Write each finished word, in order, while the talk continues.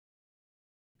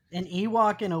An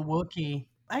Ewok and a Wookiee.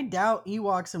 I doubt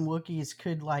Ewoks and Wookiees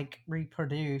could like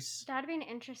reproduce. That'd be an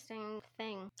interesting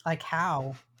thing. Like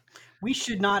how? We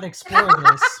should not explore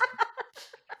this.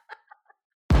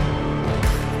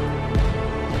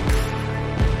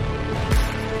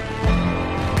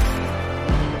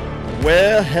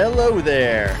 Well, hello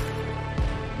there.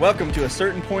 Welcome to A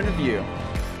Certain Point of View.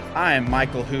 I am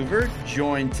Michael Hoover,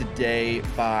 joined today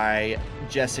by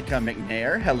Jessica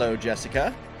McNair. Hello,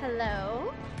 Jessica. Hello.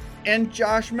 And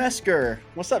Josh Mesker.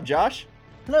 What's up, Josh?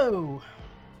 Hello.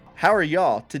 How are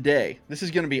y'all today? This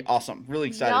is going to be awesome. Really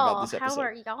excited about this episode. How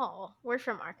are y'all? We're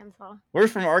from Arkansas. We're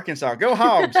from Arkansas. Go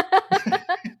Hogs!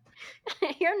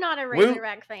 You're not a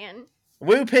Razorback fan.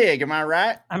 Woo pig, am I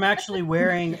right? I'm actually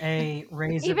wearing a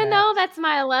Razorback. Even though that's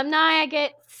my alumni, I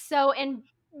get so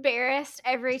embarrassed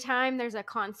every time there's a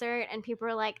concert and people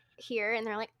are like here and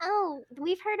they're like, oh,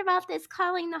 we've heard about this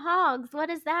Calling the Hogs.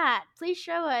 What is that? Please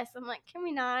show us. I'm like, can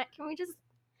we not? Can we just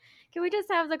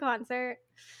have the concert?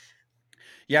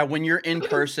 Yeah, when you're in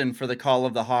person for the Call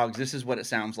of the Hogs, this is what it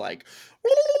sounds like.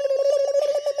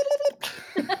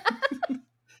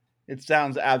 It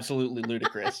sounds absolutely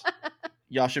ludicrous.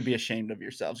 Y'all should be ashamed of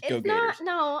yourselves. Go Gators.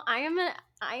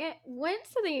 I went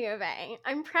to the U of A.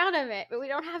 I'm proud of it, but we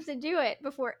don't have to do it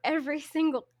before every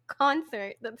single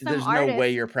concert that some There's artist... no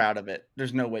way you're proud of it.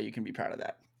 There's no way you can be proud of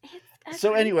that.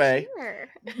 So anyway.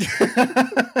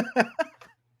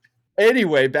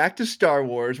 Anyway, back to Star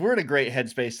Wars. We're in a great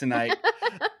headspace tonight.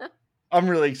 I'm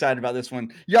really excited about this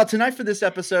one. Y'all, tonight for this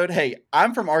episode, hey,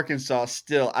 I'm from Arkansas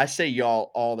still. I say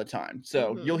y'all all the time,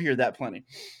 so you'll hear that plenty.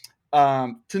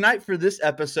 Tonight for this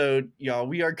episode, y'all,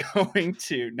 we are going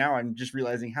to, now I'm just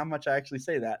realizing how much I actually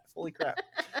say that. Holy crap.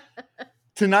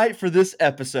 Tonight for this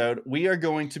episode, we are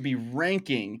going to be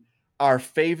ranking our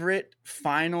favorite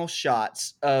final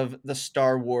shots of the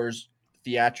Star Wars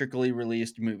theatrically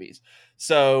released movies.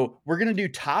 So we're going to do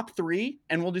top 3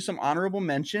 and we'll do some honorable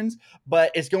mentions,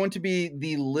 but it's going to be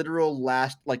the literal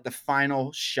last, like the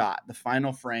final shot, the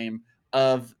final frame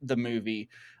of the movie.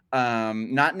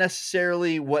 Not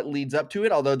necessarily what leads up to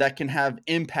it, although that can have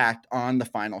impact on the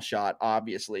final shot,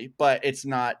 obviously, but it's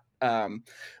not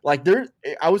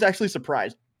I was actually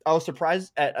surprised. I was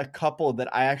surprised at a couple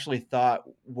that I actually thought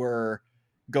were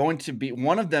going to be,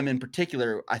 one of them in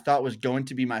particular, I thought was going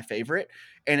to be my favorite.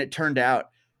 And it turned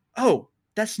out, oh,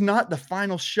 that's not the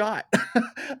final shot.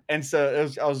 And so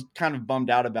I was kind of bummed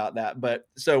out about that. But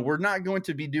so we're not going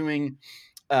to be doing,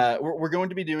 we're going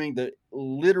to be doing the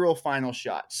literal final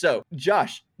shot. So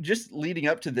Josh, just leading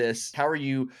up to this, how are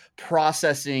you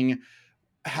processing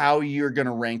how you're going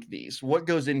to rank these? What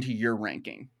goes into your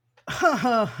ranking?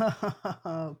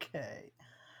 Okay.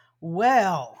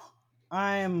 Well,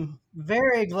 I'm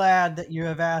very glad that you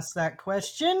have asked that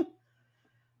question.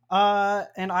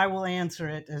 And I will answer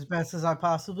it as best as I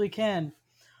possibly can.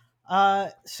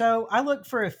 So I look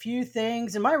for a few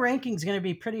things, and my ranking is going to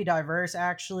be pretty diverse,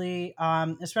 actually,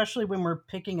 especially when we're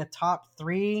picking a top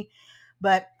 3.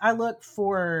 But I look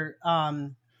for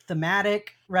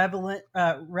thematic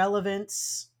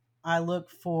relevance. I look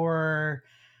for,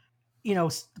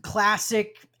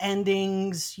 classic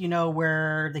endings,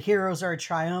 where the heroes are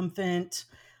triumphant,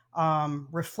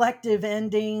 reflective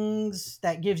endings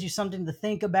that gives you something to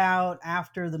think about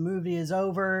after the movie is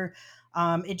over.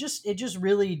 It just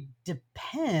really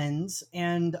depends,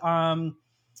 and so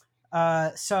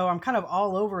I'm kind of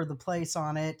all over the place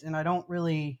on it, and I don't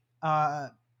really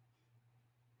have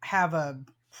a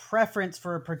preference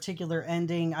for a particular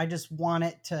ending. I just want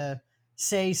it to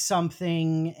say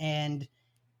something and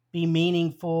be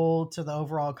meaningful to the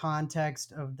overall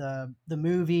context of the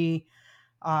movie.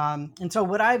 And so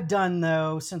what I've done,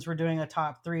 though, since we're doing a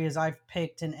top 3, is I've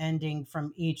picked an ending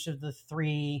from each of the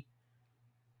 3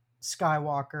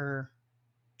 Skywalker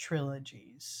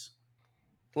trilogies.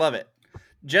 Love it.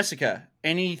 Jessica,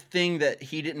 anything that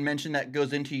he didn't mention that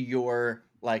goes into your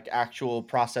actual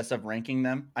process of ranking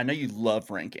them? I know you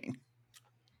love ranking.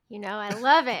 I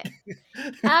love it.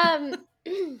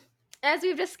 As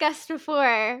we've discussed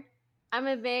before, I'm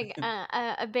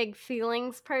a big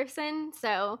feelings person,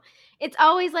 so it's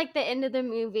always like the end of the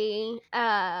movie.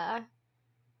 I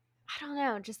don't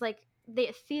know, just like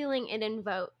the feeling it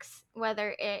invokes,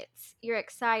 whether it's you're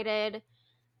excited,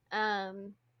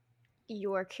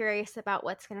 you're curious about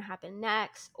what's going to happen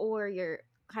next, or you're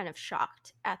kind of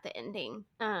shocked at the ending.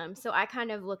 So I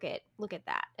kind of look at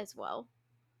that as well.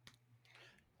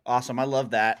 Awesome. I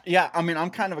love that. Yeah. I mean, I'm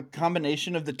kind of a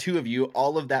combination of the two of you.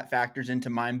 All of that factors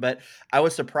into mine, but I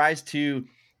was surprised too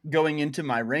going into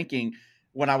my ranking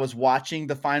when I was watching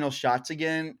the final shots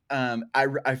again.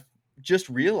 I just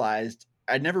realized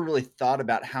I never really thought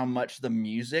about how much the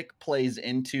music plays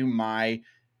into my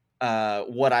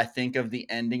what I think of the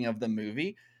ending of the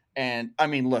movie. And I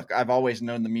mean, look, I've always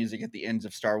known the music at the ends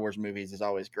of Star Wars movies is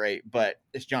always great, but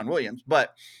it's John Williams.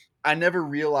 But I never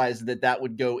realized that that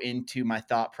would go into my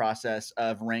thought process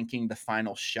of ranking the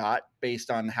final shot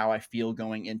based on how I feel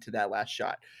going into that last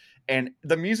shot. And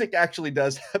the music actually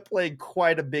does play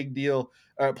quite a big deal.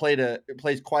 It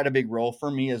plays quite a big role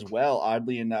for me as well,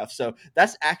 oddly enough. So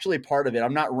that's actually part of it.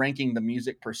 I'm not ranking the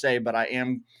music per se, but I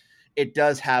am. It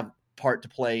does have part to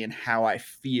play in how I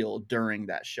feel during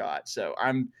that shot. So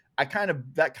I kind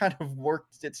of that kind of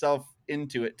worked itself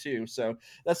into it too. So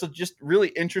that's a just really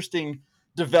interesting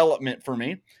development for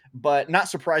me, but not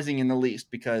surprising in the least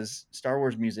because Star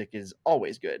Wars music is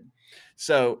always good.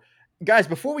 So guys,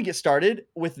 before we get started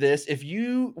with this, if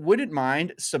you wouldn't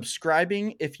mind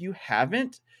subscribing if you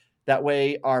haven't, that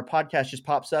way our podcast just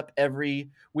pops up we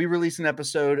release an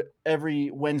episode every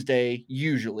Wednesday,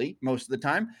 usually most of the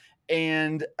time.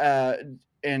 And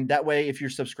that way, if you're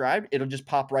subscribed, it'll just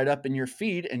pop right up in your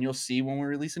feed and you'll see when we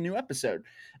release a new episode.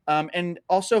 And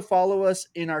also follow us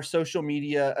in our social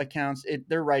media accounts.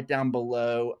 They're right down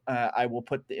below. I will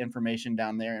put the information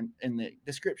down there in the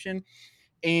description.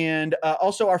 And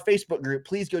also our Facebook group.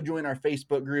 Please go join our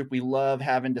Facebook group. We love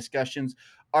having discussions.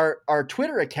 Our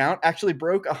Twitter account actually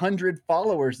broke 100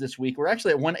 followers this week. We're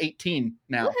actually at 118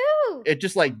 now. Woohoo! It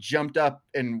just like jumped up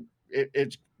and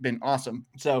it's been awesome.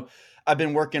 So I've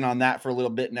been working on that for a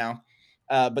little bit now.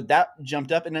 But that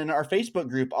jumped up. And then our Facebook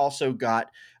group also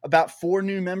got about 4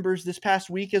 new members this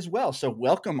past week as well. So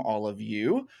welcome all of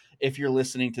you if you're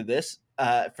listening to this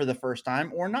for the first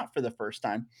time or not for the first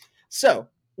time. So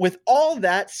with all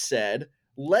that said,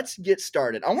 let's get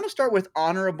started. I want to start with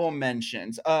honorable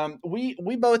mentions.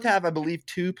 We both have, I believe,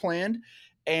 2 planned.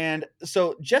 And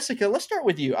so, Jessica, let's start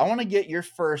with you. I want to get your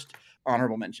first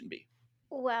honorable mention, B.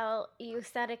 Well, you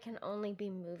said it can only be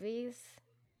movies.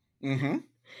 Mm-hmm.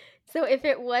 So if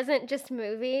it wasn't just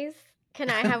movies, can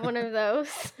I have one of those?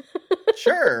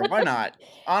 Sure, why not?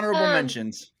 Honorable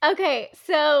mentions. Okay,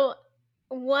 so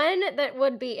one that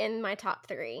would be in my top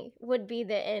 3 would be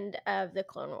the end of the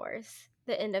Clone Wars,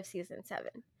 the end of season 7.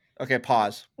 Okay,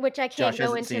 pause. Which I can't Josh go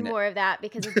hasn't into seen it. more of that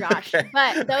because of Josh. Okay,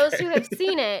 But those okay. who have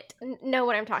seen it know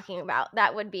what I'm talking about.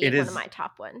 That would be one of my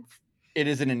top ones. It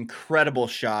is an incredible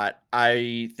shot.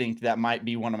 I think that might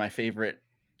be one of my favorite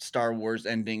Star Wars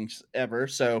endings ever.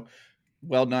 So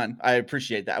well done. I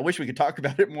appreciate that. I wish we could talk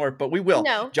about it more, but we will.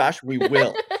 No. Josh, we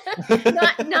will.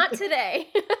 Not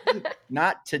today.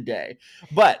 Not today.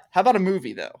 But how about a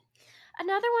movie, though?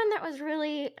 Another one that was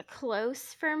really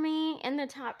close for me in the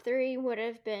top 3 would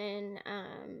have been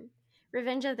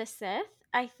Revenge of the Sith.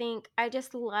 I think I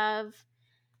just love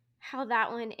how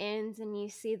that one ends and you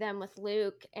see them with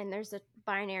Luke and there's a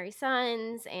binary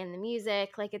suns and the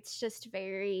music. Like it's just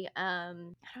very I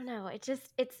don't know,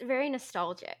 it's very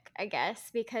nostalgic, I guess,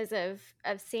 because of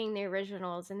seeing the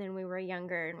originals and then we were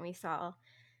younger and we saw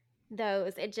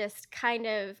those. It just kind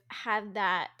of had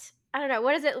that, I don't know,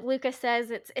 what is it Lucas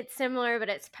says, it's similar but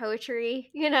it's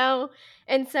poetry,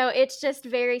 and so it's just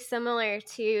very similar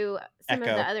to some of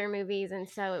the other movies, and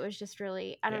so it was just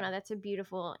really, I don't know, that's a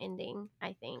beautiful ending,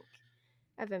 I think,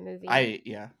 of a movie.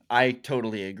 I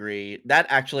totally agree. That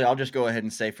actually, I'll just go ahead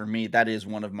and say for me, that is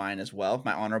one of mine as well.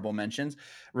 My honorable mentions,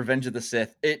 Revenge of the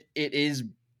Sith.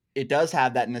 It does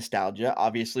have that nostalgia.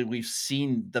 Obviously, we've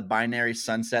seen the binary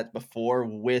sunset before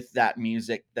with that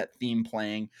music, that theme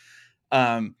playing.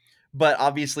 But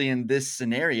obviously in this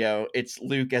scenario, it's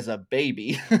Luke as a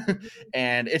baby,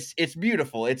 and it's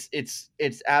beautiful. It's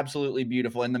absolutely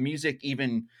beautiful, and the music,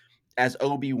 even as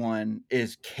Obi-Wan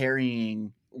is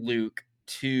carrying Luke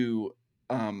to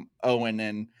Owen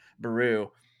and Beru,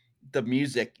 the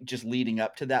music just leading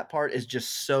up to that part is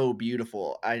just so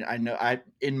beautiful. I know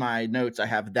in my notes I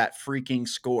have that freaking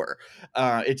score.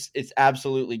 It's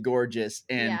absolutely gorgeous,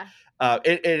 and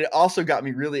it also got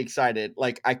me really excited.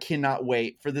 Like I cannot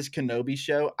wait for this Kenobi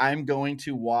show. I'm going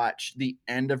to watch the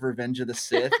end of Revenge of the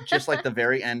Sith, just like the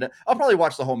very end. I'll probably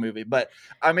watch the whole movie, but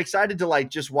I'm excited to like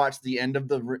just watch the end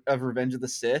of Revenge of the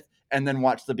Sith and then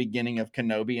watch the beginning of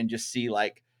Kenobi and just see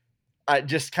I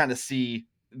just kind of see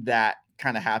that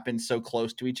kind of happen so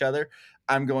close to each other.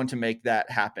 I'm going to make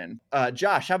that happen.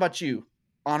 Josh, how about you?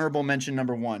 Honorable mention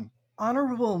number 1.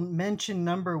 Honorable mention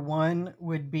number 1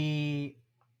 would be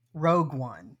Rogue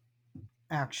One,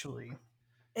 actually.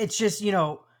 It's just,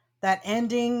 that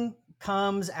ending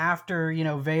comes after,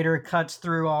 Vader cuts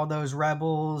through all those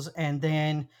rebels, and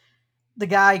then the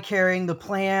guy carrying the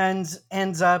plans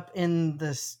ends up in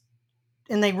this,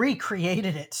 and they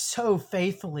recreated it so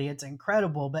faithfully. It's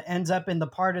incredible, but ends up in the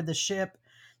part of the ship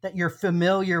that you're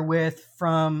familiar with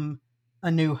from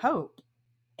A New Hope.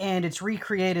 and it's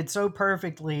recreated so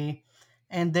perfectly.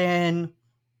 And then,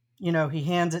 he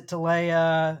hands it to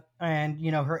Leia, and,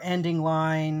 her ending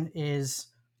line is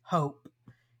hope.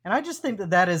 And I just think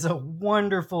that that is a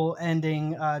wonderful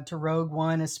ending to Rogue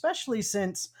One, especially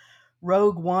since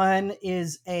Rogue One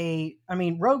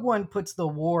Rogue One puts the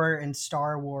war in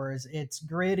Star Wars. It's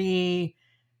gritty,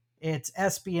 it's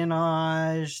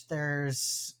espionage,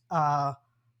 there's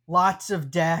lots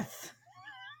of death,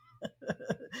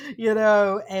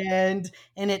 and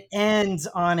it ends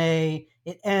on a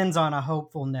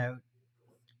hopeful note,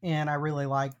 and I really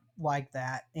like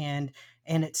that, and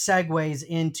it segues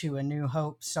into A New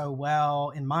Hope so well,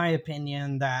 in my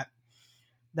opinion, that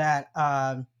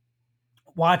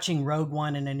watching Rogue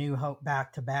One and A New Hope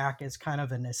back to back is kind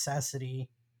of a necessity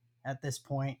at this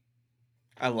point.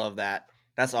 I love that.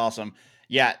 That's awesome.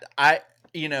 Yeah,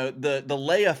 the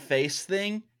Leia face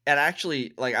thing, and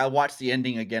actually, like, I watched the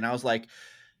ending again. I was like,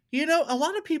 a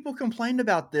lot of people complained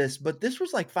about this, but this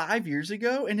was like 5 years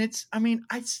ago, and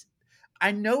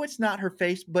I know it's not her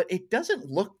face, but it doesn't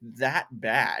look that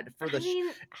bad I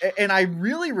mean, and I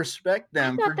really respect I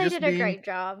them for thought they just did a being. great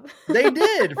job. They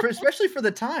did, especially for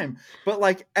the time. But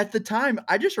like at the time,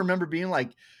 I just remember being like,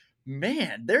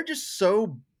 man, they're just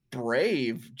so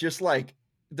brave. Just like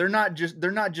they're not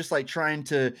just like trying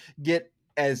to get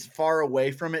as far away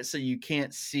from it so you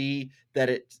can't see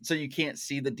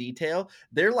the detail.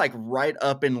 They're like right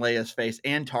up in Leia's face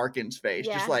and Tarkin's face,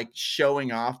 just Yeah. like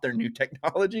showing off their new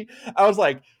technology. I was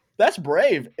like, that's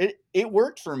brave. It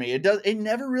worked for me. It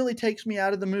never really takes me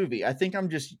out of the movie. I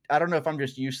don't know if I'm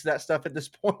just used to that stuff at this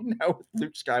point now with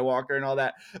Luke Skywalker and all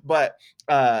that. But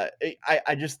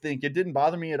I just think it didn't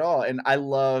bother me at all. And I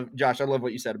love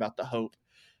what you said about the hope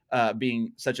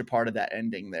being such a part of that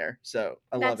ending there. So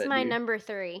I love That's it, my dude. number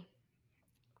 3.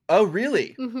 Oh,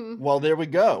 really? Mm-hmm. Well, there we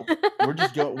go. We're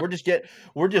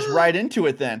just right into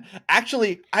it then.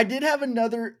 Actually, I did have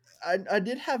another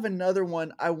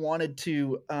one I wanted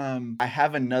to I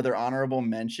have another honorable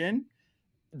mention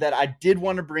that I did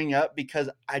want to bring up because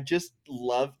I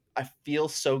feel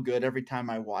so good every time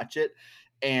I watch it,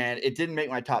 and it didn't make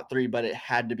my top 3, but it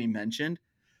had to be mentioned.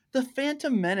 The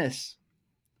Phantom Menace.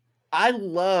 I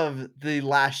love the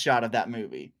last shot of that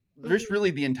movie. There's Mm-hmm.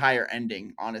 really the entire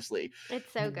ending, honestly.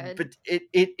 It's so good. But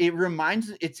it reminds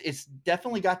it's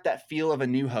definitely got that feel of A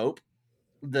New Hope.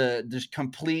 The just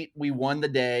complete, we won the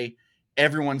day,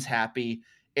 everyone's happy.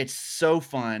 It's so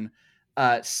fun,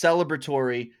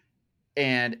 celebratory,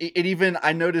 and it even,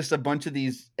 I noticed a bunch of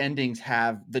these endings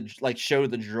have show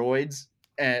the droids,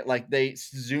 and like they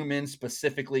zoom in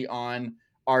specifically on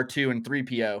R2 and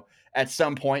 3PO at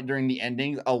some point during the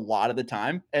ending a lot of the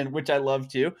time, and which I love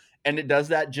too. And it does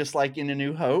that just like in A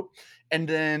New Hope. And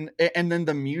then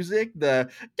the music,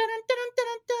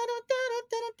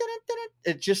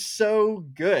 it's just so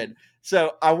good.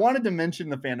 So I wanted to mention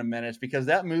The Phantom Menace because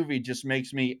that movie just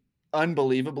makes me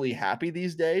unbelievably happy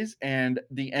these days, and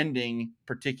the ending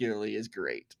particularly is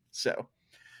great. So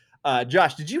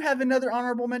Josh, did you have another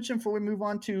honorable mention before we move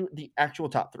on to the actual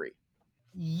top 3?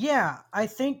 Yeah, I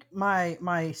think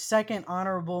my second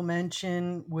honorable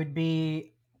mention would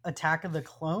be Attack of the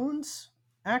Clones,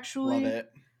 Love actually.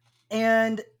 it.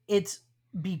 And it's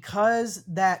because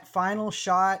that final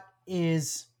shot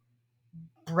is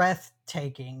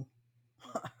breathtaking.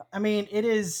 I mean, it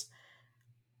is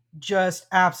just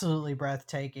absolutely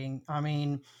breathtaking. I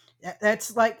mean,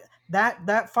 that's like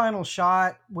that final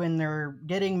shot when they're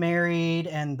getting married,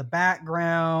 and the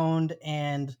background,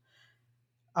 and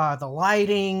the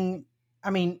lighting. I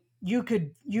mean, you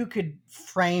could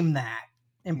frame that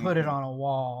and put it Mm-hmm. on a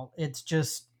wall. It's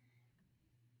just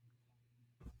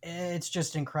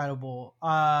incredible.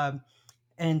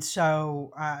 And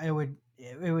so it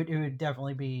would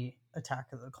definitely be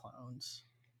Attack of the Clones.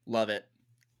 Love it.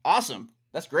 Awesome.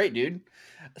 That's great, dude.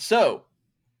 So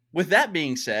with that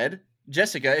being said,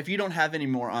 Jessica, if you don't have any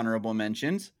more honorable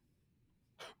mentions,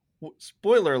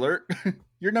 spoiler alert,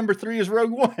 your number 3 is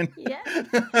Rogue One. Yeah.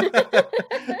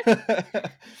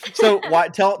 So why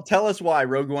tell us why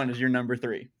Rogue One is your number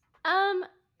 3?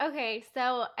 Okay,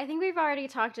 so I think we've already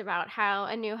talked about how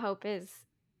A New Hope is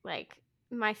like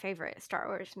my favorite Star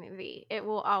Wars movie. It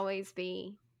will always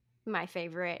be my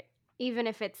favorite, even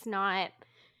if it's not,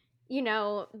 you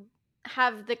know,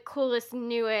 have the coolest,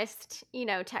 newest,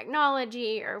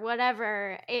 technology or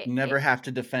whatever. Never have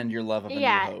to defend your love of A New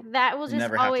Yeah, Hope. that will just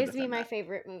Never have to always be defend my that.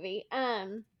 favorite movie.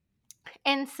 And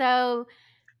so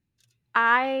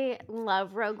I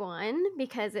love Rogue One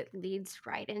because it leads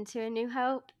right into A New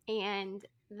Hope, and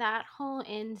that whole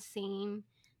end scene,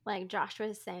 like Josh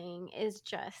was saying, is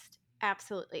just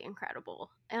absolutely incredible.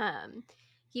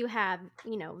 you have,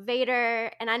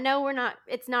 Vader, and I know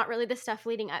it's not really the stuff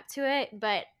leading up to it,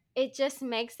 but it just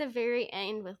makes the very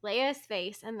end with Leia's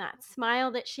face and that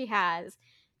smile that she has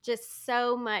just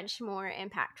so much more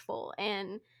impactful.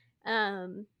 And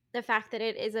the fact that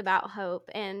it is about hope.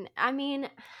 And I mean,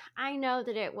 I know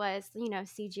that it was,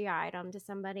 CGI'd onto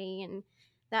somebody and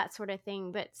that sort of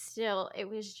thing, but still, it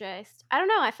was just, I don't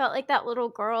know, I felt like that little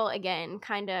girl again,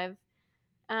 kind of.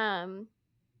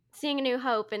 Seeing A New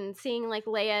Hope and seeing like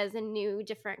Leia as a new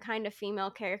different kind of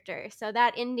female character. So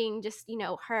that ending, just,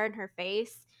 her and her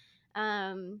face,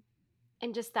 and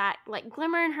just that like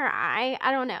glimmer in her eye.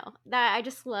 I don't know. That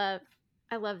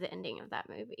I love the ending of that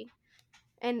movie.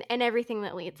 And everything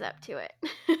that leads up to it.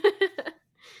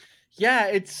 Yeah,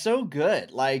 it's so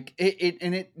good. Like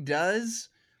it does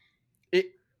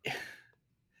it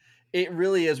it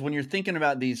really is. When you're thinking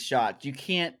about these shots, you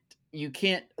can't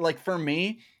like, for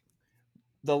me,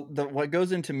 the what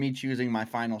goes into me choosing my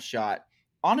final shot,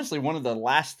 honestly, one of the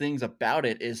last things about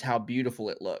it is how beautiful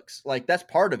it looks. Like, that's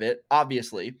part of it,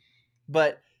 obviously,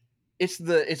 but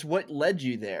it's what led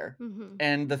you there, Mm-hmm.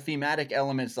 and the thematic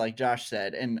elements, like Josh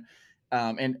said, and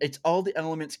it's all the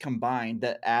elements combined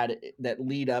that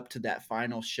lead up to that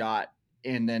final shot,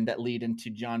 and then that lead into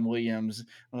John Williams.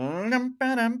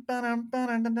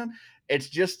 It's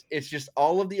just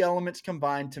all of the elements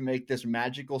combined to make this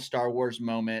magical Star Wars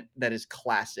moment that is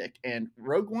classic, and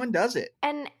Rogue One does it.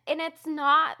 And it's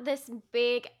not this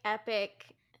big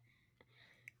epic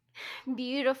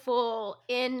beautiful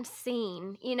end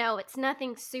scene. It's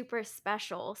nothing super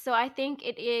special. So I think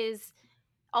it is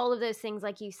all of those things,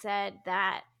 like you said,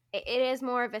 that it is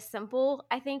more of a simple,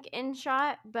 I think, end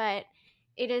shot, but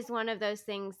it is one of those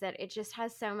things that it just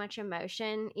has so much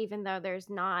emotion, even though there's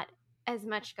not as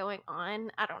much going on.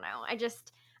 I don't know.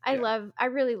 Yeah. I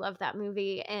really love that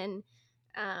movie. And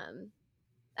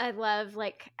I love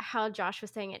like how Josh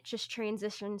was saying, it just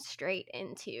transitions straight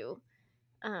into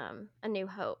A New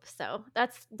Hope. So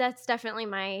that's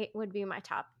definitely would be my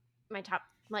top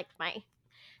like my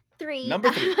three. Number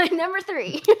 3. My number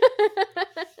 3.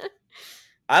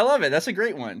 I love it. That's a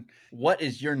great one. What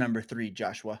is your number 3,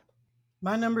 Joshua?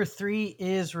 My number 3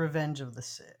 is Revenge of the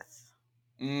Sith.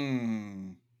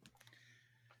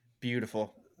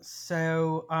 Beautiful.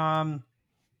 So,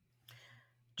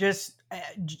 just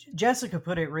Jessica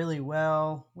put it really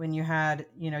well when you had,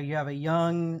 you have a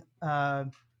young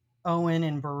Owen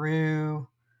and Beru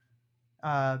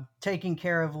taking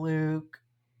care of Luke,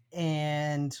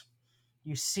 and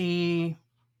you see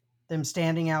them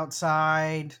standing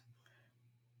outside,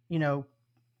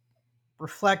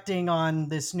 reflecting on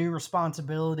this new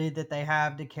responsibility that they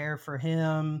have to care for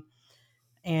him.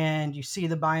 And you see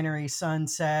the binary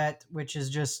sunset, which is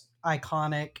just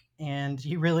iconic, and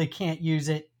you really can't use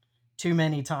it too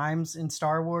many times in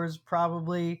Star Wars,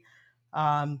 probably.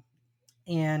 And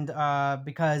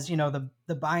because,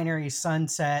 the binary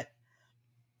sunset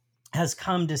has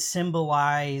come to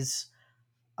symbolize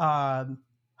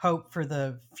hope for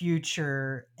the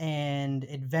future and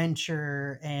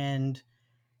adventure and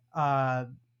uh,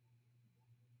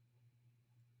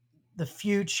 the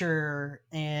future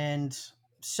and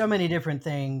so many different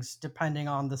things depending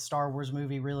on the Star Wars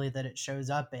movie really that it shows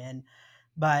up in.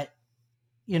 But,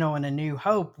 in A New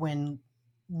Hope, when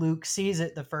Luke sees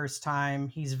it the first time,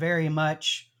 he's very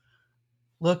much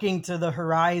looking to the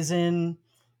horizon,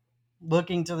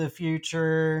 looking to the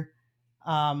future.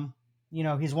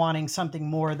 He's wanting something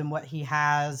more than what he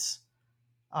has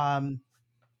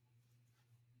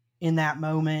in that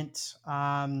moment.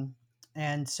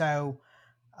 And so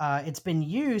it's been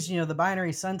used, the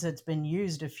binary sunset's been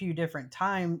used a few different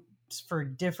times for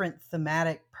different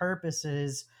thematic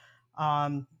purposes.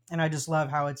 And I just love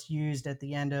how it's used at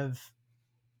the end of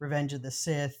Revenge of the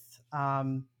Sith.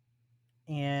 And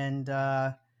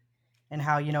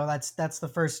how, that's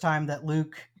the first time that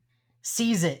Luke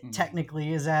sees it,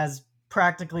 technically, is as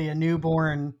practically a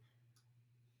newborn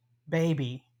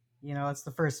baby. It's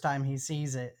the first time he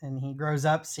sees it, and he grows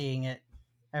up seeing it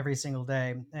every single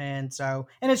day. And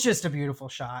it's just a beautiful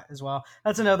shot as well.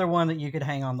 That's another one that you could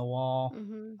hang on the wall,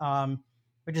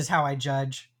 which is how I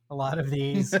judge a lot of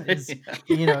these is, if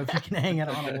you can hang it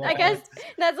on a wall. I guess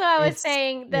that's what I was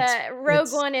saying. The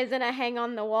Rogue One isn't a hang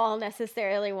on the wall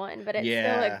necessarily one, but it's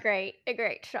still a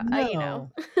great shot, No.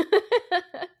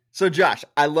 So Josh,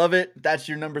 I love it. That's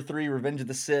your number 3, Revenge of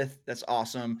the Sith. That's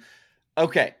awesome.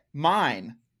 Okay,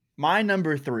 my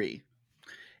number 3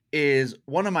 is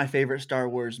one of my favorite Star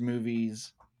Wars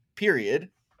movies, period.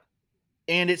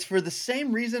 And it's for the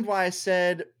same reason why I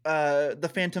said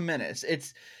The Phantom Menace.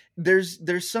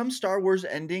 There's some Star Wars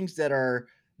endings that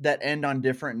end on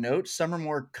different notes. Some are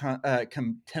more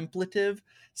contemplative.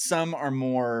 Some are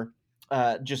more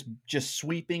just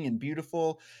sweeping and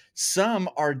beautiful. Some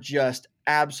are just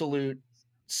absolute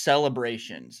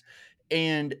celebrations.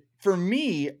 And for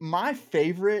me, my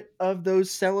favorite of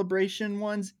those celebration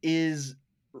ones is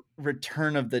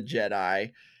Return of the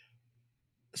Jedi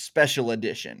Special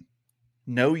Edition.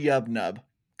 No Yub Nub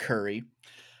Curry.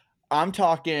 I'm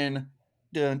talking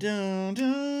dun, dun,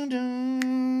 dun,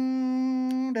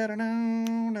 dun, da, da,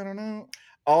 da, da, da,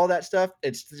 all that stuff.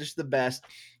 It's just the best.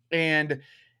 And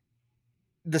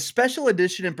the special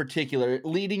edition in particular,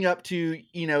 leading up to,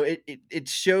 it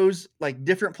shows like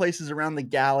different places around the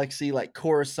galaxy, like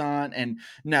Coruscant and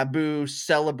Naboo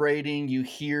celebrating. You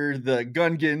hear the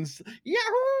Gungans,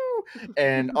 Yahoo!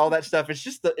 And all that stuff.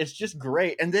 It's just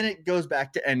great. And then it goes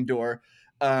back to Endor.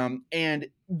 And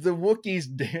the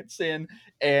Wookiees dance in,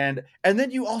 and then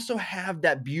you also have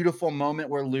that beautiful moment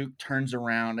where Luke turns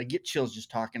around. I get chills just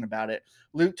talking about it.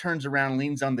 Luke turns around,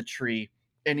 leans on the tree,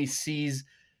 and he sees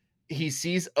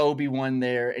Obi-Wan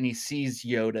there, and he sees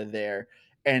Yoda there,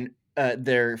 and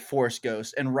their Force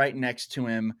Ghosts, and right next to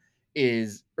them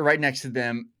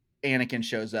Anakin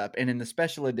shows up. And in the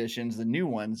special editions, the new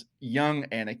ones, young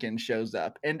Anakin shows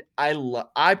up. And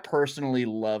I personally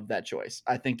love that choice.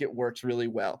 I think it works really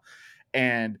well.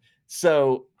 And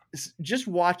so just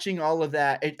watching all of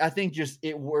that, I think just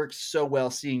it works so well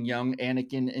seeing young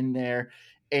Anakin in there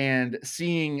and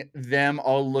seeing them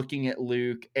all looking at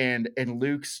Luke, and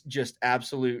Luke's just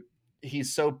absolute,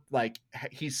 he's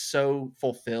so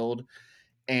fulfilled.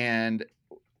 And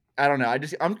I don't know,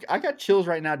 I got chills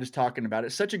right now just talking about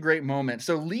it. Such a great moment.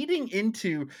 So leading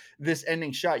into this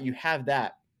ending shot, you have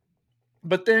that.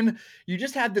 But then you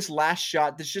just have this last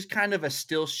shot that's just kind of a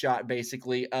still shot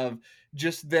basically of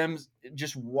just them,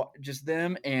 just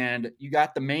them, and you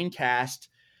got the main cast.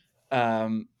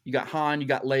 You got Han, you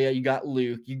got Leia, you got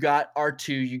Luke, you got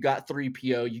R2, you got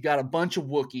 3PO, you got a bunch of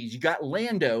Wookiees, you got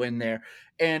Lando in there,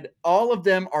 and all of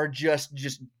them are just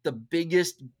the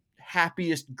biggest,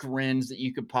 happiest grins that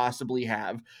you could possibly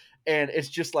have. And it's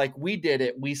just like, we did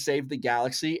it, we saved the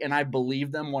galaxy, and I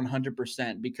believe them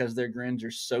 100% because their grins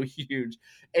are so huge.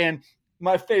 And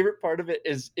my favorite part of it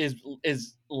is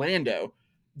Lando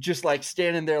just like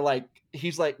standing there, like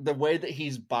he's like, the way that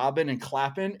he's bobbing and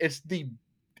clapping, it's the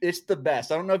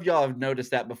best. I don't know if y'all have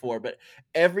noticed that before, but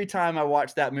every time I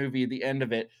watch that movie, the end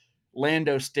of it,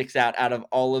 Lando sticks out of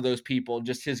all of those people.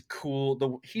 Just he's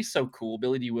so cool,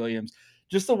 Billy D. Williams.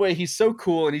 Just the way he's so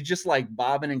cool, and he's just like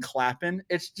bobbing and clapping.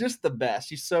 It's just the best.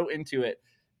 He's so into it.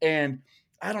 And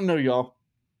I don't know, y'all.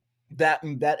 That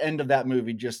end of that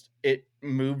movie just, it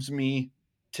moves me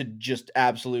to just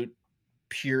absolute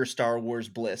pure Star Wars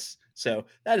bliss. So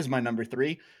that is my number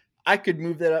 3. I could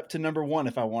move that up to number 1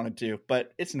 if I wanted to,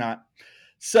 but it's not.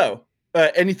 So,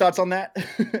 any thoughts on that?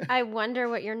 I wonder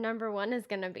what your number 1 is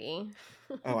going to be.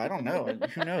 Oh, I don't know.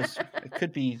 Who knows? It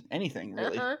could be anything,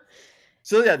 really. Uh-huh.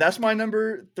 So, yeah, that's my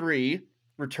number 3,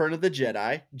 Return of the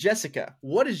Jedi. Jessica,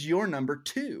 what is your number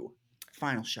 2?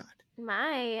 Final shot.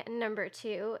 My number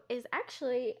 2 is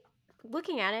actually,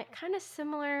 looking at it, kind of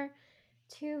similar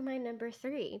to my number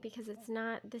 3 because it's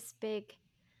not this big,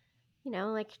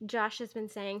 like Josh has been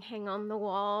saying, hang on the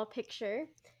wall picture.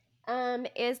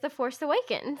 Is The Force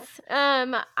Awakens.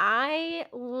 I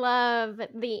love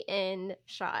the end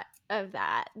shot of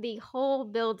that. The whole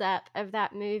build up of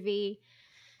that movie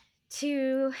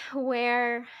to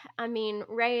where,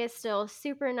 Rey is still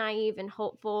super naive and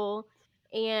hopeful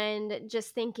and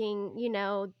just thinking,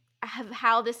 of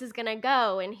how this is going to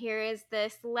go. And here is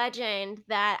this legend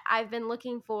that I've been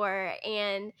looking for,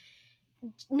 and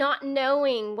not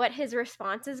knowing what his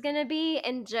response is going to be,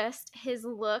 and just his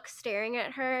look staring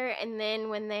at her. And then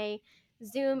when they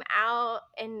zoom out,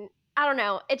 and I don't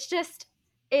know, it's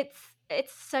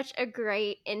such a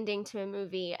great ending to a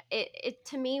movie. It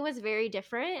to me was very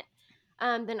different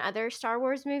than other Star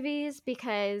Wars movies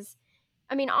because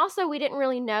also we didn't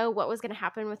really know what was going to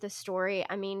happen with the story.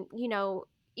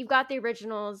 You've got the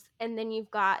originals, and then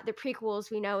you've got the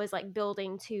prequels, we know is like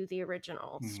building to the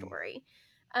original story.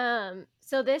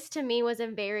 So this to me was a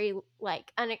very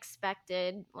like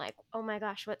unexpected, like, oh my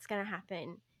gosh, what's gonna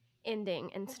happen ending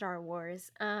in Star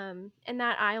Wars. And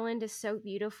that island is so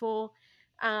beautiful.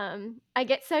 I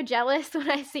get so jealous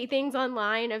when I see things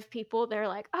online of people, they're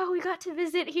like, oh, we got to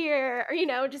visit here,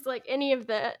 or just like any of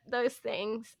those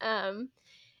things. And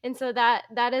so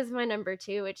that is my number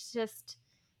 2.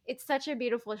 It's such a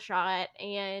beautiful shot,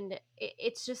 and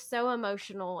it's just so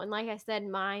emotional. And like I said,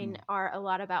 mine are a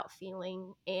lot about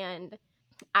feeling. And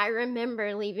I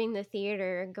remember leaving the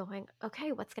theater going,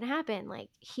 okay, what's going to happen? Like,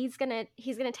 he's going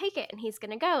to take it, and he's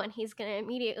going to go, and he's going to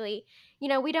immediately,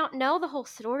 we don't know the whole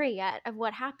story yet of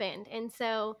what happened. And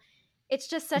so it's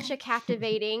just such a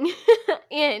captivating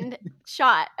end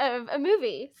shot of a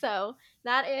movie. So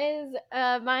that is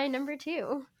my number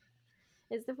 2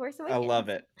 is The Force I Awakens. love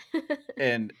it.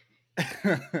 And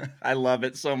I love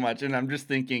it so much. And I'm just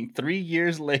thinking 3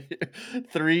 years later,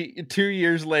 2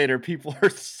 years later, people are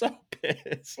so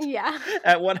pissed Yeah.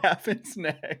 at what happens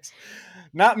next.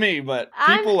 Not me, but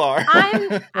I'm people are. I'm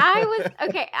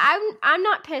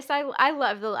not pissed. I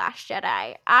love The Last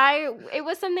Jedi. It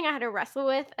was something I had to wrestle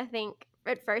with, I think,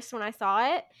 at first when I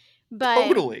saw it. But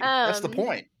Totally. That's the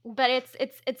point. But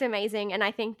it's amazing, and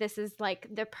I think this is like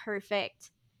the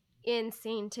perfect end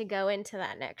scene to go into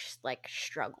that next like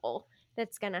struggle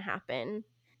that's gonna happen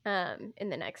in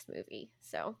the next movie.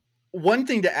 So One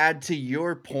thing to add to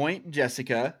your point,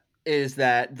 Jessica, is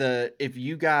that if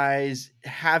you guys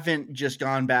haven't just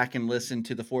gone back and listened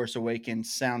to the Force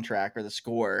Awakens soundtrack or the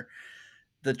score,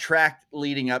 the track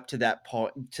leading up to that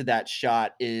point, to that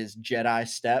shot, is Jedi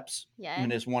Steps. yes.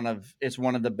 And it's one of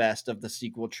the best of the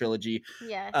sequel trilogy.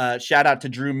 Yes. Shout out to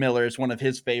Drew Miller, is one of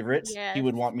his favorites. Yes. He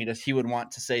would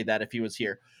want to say that if he was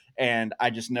here, and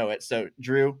I just know it. So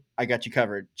Drew, I got you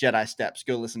covered. Jedi Steps.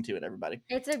 Go listen to it, everybody.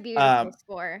 It's a beautiful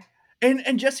score.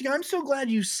 And Jessica, I'm so glad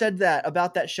you said that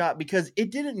about that shot, because it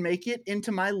didn't make it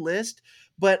into my list,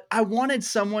 but I wanted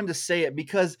someone to say it,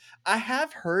 because I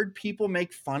have heard people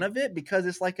make fun of it because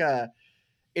it's like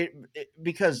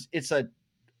because it's a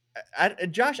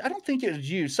Josh, I don't think it was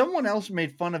you. Someone else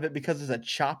made fun of it because it's a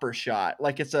chopper shot,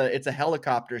 like it's a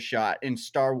helicopter shot in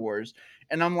Star Wars,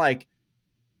 and I'm like,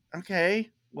 okay,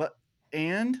 what?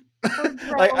 And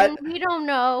like, we don't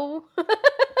know.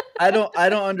 I don't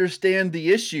understand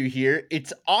the issue here.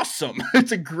 It's awesome.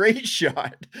 It's a great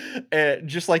shot.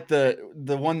 Just like the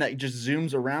one that just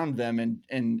zooms around them,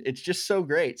 and it's just so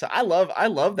great. So I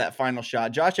love that final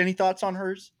shot. Josh, any thoughts on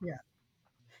hers?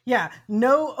 Yeah,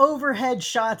 no overhead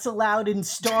shots allowed in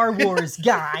Star Wars,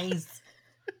 guys.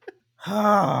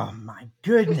 Oh my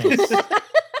goodness.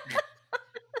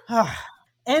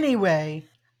 Anyway,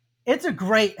 it's a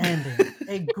great ending.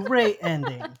 A great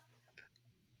ending.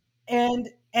 And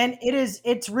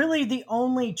it's really the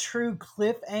only true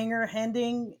cliffhanger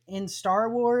ending in Star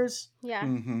Wars. Yeah.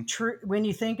 Mm-hmm. True, when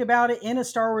you think about it, in a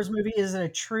Star Wars movie, is a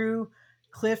true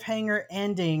cliffhanger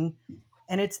ending,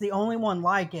 and it's the only one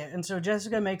like it. And so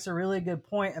Jessica makes a really good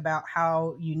point about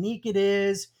how unique it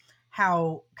is,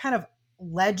 how kind of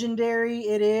legendary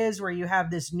it is, where you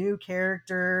have this new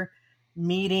character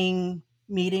meeting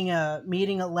a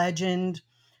legend,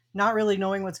 not really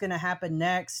knowing what's going to happen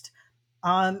next.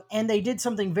 And they did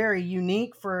something very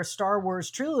unique for a Star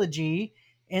Wars trilogy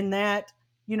in that,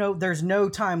 there's no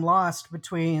time lost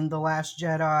between The Last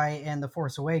Jedi and The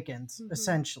Force Awakens,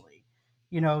 essentially.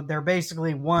 They're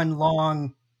basically one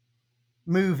long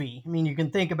movie. I mean, you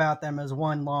can think about them as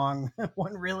one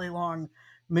really long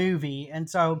movie. And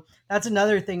so that's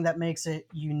another thing that makes it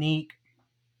unique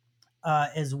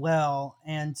as well.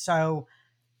 And so,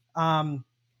 I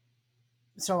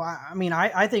mean,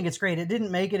 I think it's great. It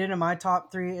didn't make it into my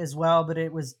top 3 as well, but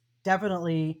it's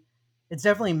definitely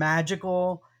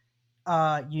magical,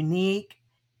 unique.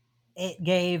 It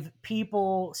gave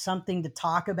people something to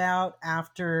talk about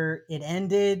after it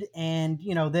ended, and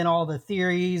then all the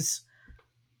theories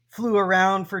flew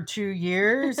around for 2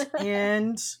 years,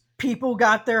 and people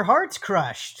got their hearts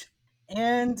crushed.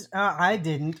 And I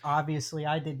didn't, obviously,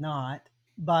 I did not,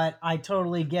 but I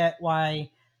totally get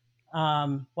why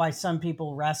some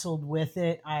people wrestled with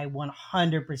it. I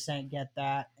 100% get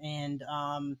that, and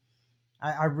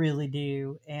I really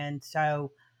do. And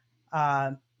so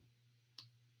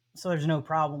there's no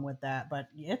problem with that. But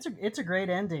it's a great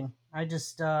ending. I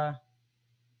just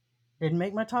didn't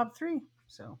make my top 3.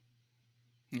 So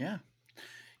yeah,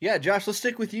 Josh, let's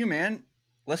stick with you, man.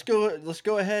 Let's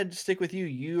go ahead, stick with you.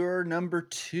 You're number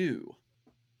 2.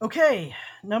 Okay,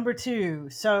 number 2.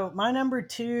 So my number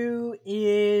 2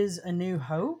 is A New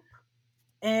Hope.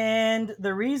 And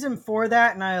the reason for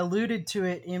that, and I alluded to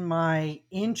it in my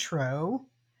intro,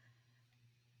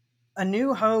 A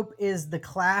New Hope is the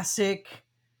classic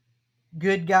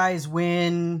good guys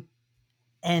win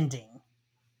ending.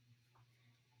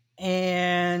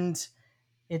 And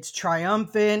it's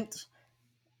triumphant.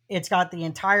 It's got the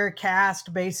entire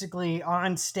cast basically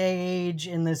on stage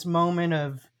in this moment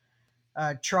of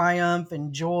triumph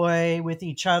and joy with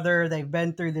each other. They've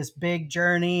been through this big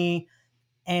journey,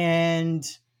 and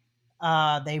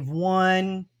they've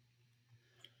won,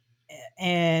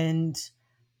 and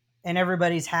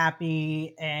everybody's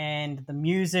happy, and the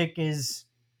music is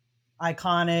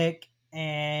iconic,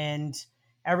 and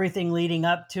everything leading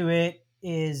up to it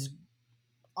is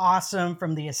awesome,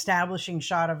 from the establishing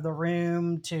shot of the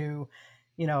room to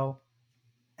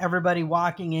everybody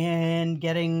walking in,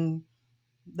 getting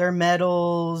their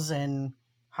medals, and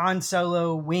Han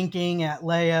Solo winking at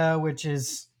Leia, which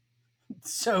is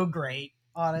so great,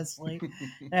 honestly.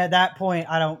 At that point,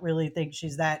 I don't really think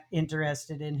she's that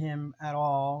interested in him at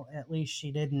all. At least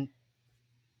she didn't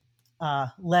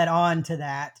let on to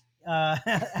that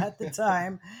at the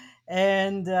time.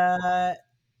 And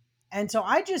so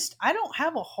I don't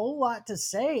have a whole lot to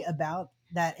say about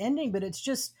that ending, but it's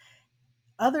just,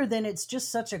 other than it's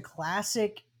just such a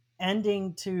classic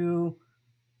ending to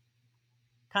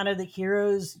kind of the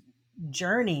hero's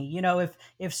journey. You know,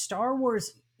 if Star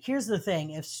Wars, here's the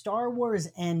thing, if Star Wars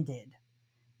ended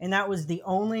and that was the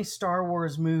only Star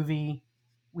Wars movie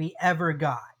we ever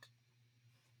got,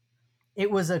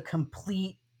 it was a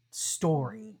complete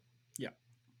story. Yeah.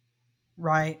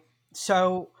 Right?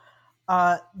 So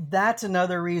that's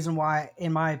another reason why,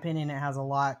 in my opinion, it has a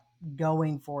lot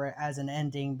going for it as an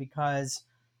ending, because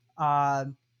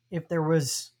if there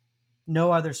was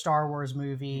no other Star Wars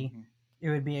movie, it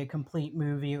would be a complete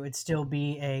movie. It would still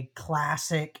be a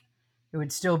classic. It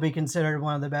would still be considered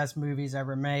one of the best movies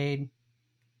ever made.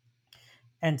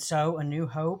 And so A New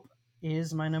Hope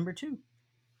is my number 2.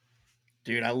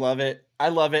 Dude, I love it. I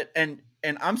love it. And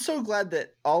I'm so glad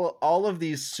that all of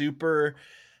these super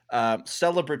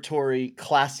celebratory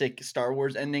classic Star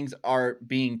Wars endings are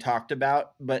being talked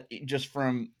about, but just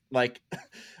from like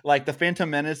the Phantom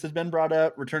Menace has been brought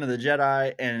up, Return of the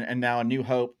Jedi, and now A New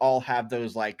Hope all have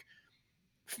those like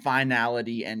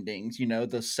finality endings, you know,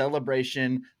 the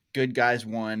celebration, good guys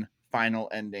won final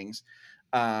endings.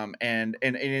 And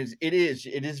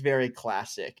it is very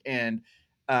classic. And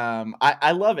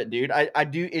I love it, dude. I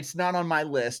do. It's not on my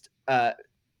list,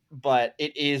 but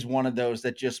it is one of those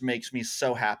that just makes me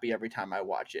so happy every time I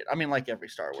watch it. I mean, like every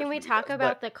Star Wars. Can we movie talk does,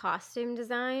 about but the costume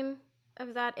design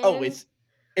of that end? oh,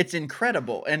 it's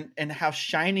incredible, and how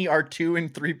shiny R2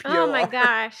 and 3PO Oh my are.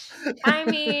 gosh. I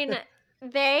mean,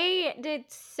 they did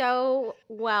so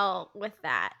well with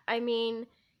that. I mean,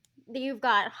 you've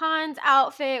got Han's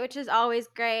outfit, which is always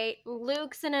great.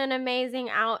 Luke's in an amazing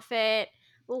outfit.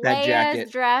 That Leia's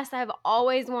jacket, dress I've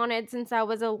always wanted since I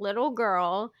was a little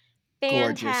girl.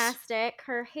 gorgeous. Fantastic.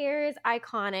 Her hair is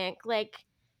iconic. Like,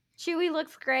 Chewie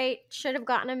looks great. Should have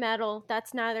gotten a medal.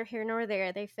 That's neither here nor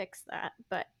there. They fixed that,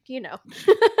 but you know.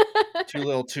 Too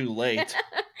little, too late.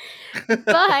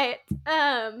 But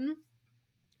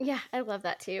yeah, I love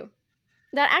that too.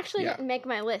 That actually Yeah. didn't make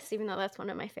my list, even though that's one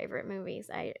of my favorite movies.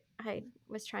 I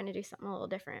was trying to do something a little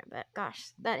different, but gosh,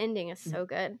 that ending is so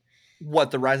good.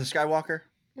 What, the Rise of Skywalker?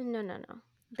 No.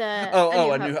 A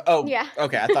Oh, New Hope. oh, Yeah.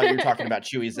 okay. I thought you were talking about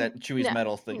Chewie's No,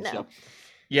 medal thing. no. So,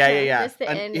 yeah. Just the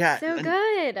end. Yeah, It's so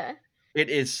good. it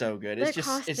is so good. The It's so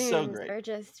costumes great. are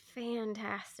just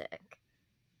fantastic.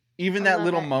 Even I that love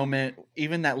little it.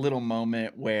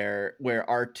 moment where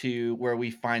R2, where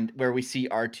we see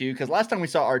R2, because last time we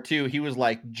saw R2, he was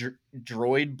like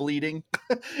droid bleeding,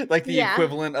 like the Yeah.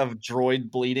 equivalent of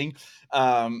droid bleeding.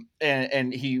 And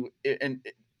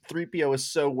 3PO is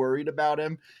so worried about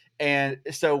him, and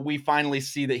so we finally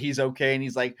see that he's okay, and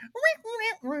he's like,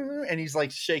 and he's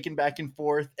like shaking back and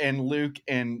forth, and Luke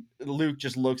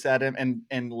just looks at him,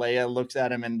 and Leia looks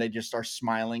at him, and they just start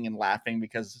smiling and laughing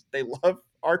because they love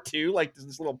R2, like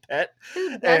this little pet.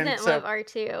 Who And doesn't so, love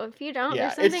R2? If you don't,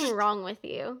 yeah, there's something wrong with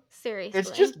you. Seriously.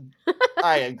 it's just,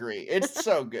 I agree. It's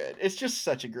so good. It's just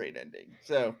such a great ending.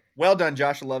 So well done,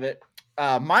 Josh. I love it.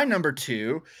 My number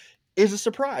 2 is a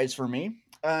surprise for me.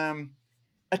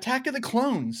 Attack of the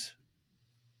Clones.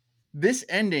 This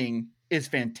ending is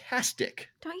fantastic.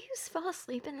 Don't you fall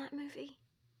asleep in that movie?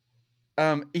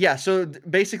 Yeah, so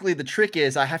basically the trick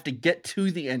is I have to get to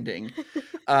the ending.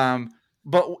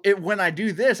 But when I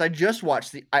do this, I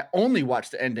only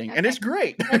watch the ending, and Okay. it's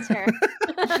great. That's fair.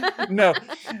 No.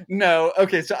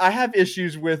 Okay, so I have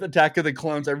issues with Attack of the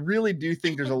Clones. I really do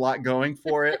think there's a lot going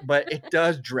for it, but it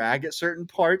does drag at certain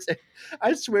parts. And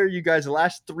I swear, you guys, the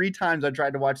last 3 times I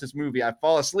tried to watch this movie, I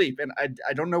fall asleep, and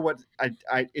I don't know what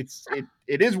it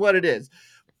is what it is.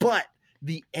 But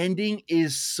the ending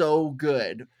is so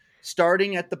good.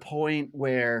 Starting at the point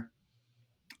where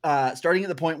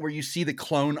you see the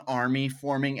clone army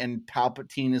forming, and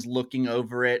Palpatine is looking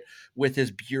over it with his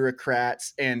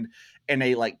bureaucrats, and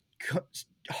a like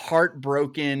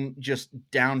heartbroken, just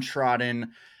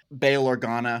downtrodden Bail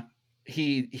Organa.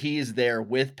 He is there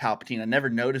with Palpatine. I never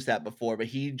noticed that before, but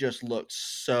he just looks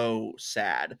so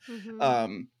sad.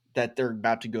 Mhm. That they're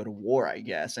about to go to war, I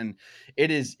guess. And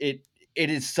it is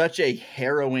such a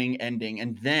harrowing ending.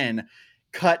 And then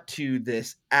cut to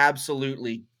this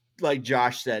absolutely, like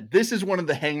Josh said, this is one of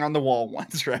the hang on the wall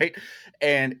ones, right?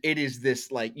 And it is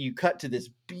this, like, you cut to this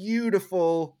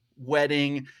beautiful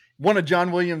wedding. one of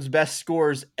John Williams' best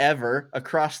scores ever,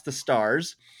 Across the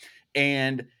Stars,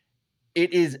 and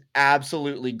it is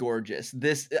absolutely gorgeous.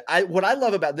 What I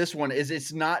love about this one is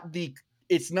it's not the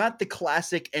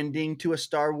classic ending to a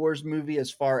Star Wars movie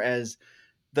as far as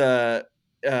like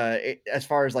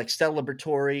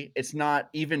celebratory. It's not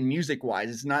even music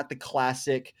wise. It's not the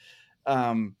classic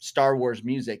Star Wars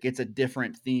music. It's a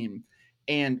different theme,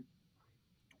 and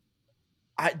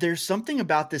there's something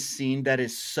about this scene that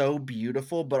is so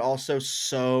beautiful, but also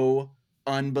so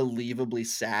unbelievably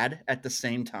sad at the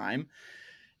same time.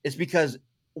 It's because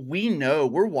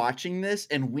we're watching this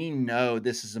and we know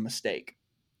this is a mistake.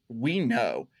 We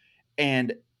know,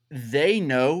 and they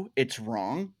know it's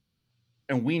wrong,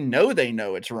 and we know they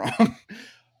know it's wrong,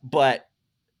 but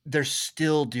they're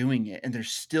still doing it and they're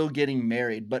still getting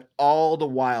married. But all the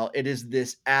while, it is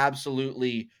this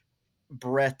absolutely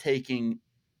breathtaking,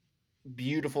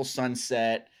 beautiful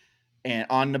sunset and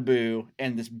on Naboo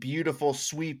and this beautiful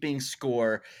sweeping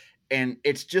score. And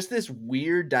it's just this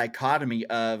weird dichotomy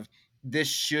of this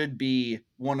should be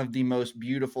one of the most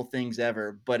beautiful things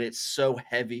ever, but it's so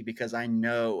heavy because I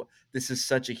know this is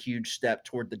such a huge step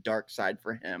toward the dark side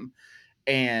for him.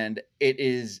 And it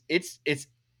is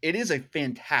a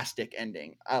fantastic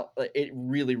ending. It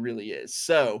really, really is.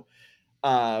 So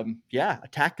yeah,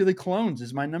 Attack of the Clones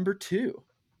is my number 2.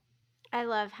 I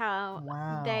love how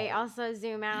they Wow. also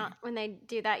zoom out when they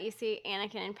do that. You see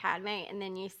Anakin and Padme, and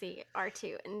then you see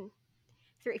R2 and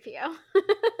 3PO.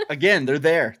 Again, they're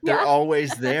there. They're Yeah.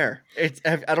 always there.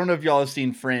 I don't know if y'all have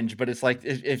seen Fringe, but it's like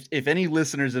if any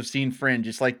listeners have seen Fringe,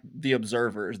 it's like the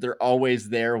observers. They're always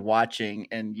there watching,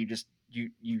 and you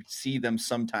see them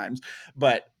sometimes.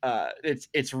 But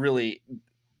it's really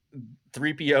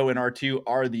 3PO and R2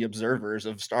 are the observers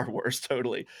of Star Wars.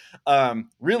 Totally.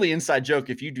 Really inside joke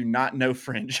if you do not know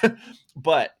Fringe.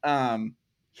 But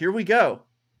here we go.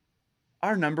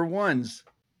 Our number ones.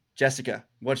 Jessica,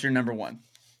 what's your number 1?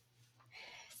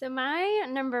 So my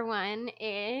number 1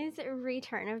 is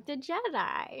Return of the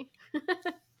Jedi.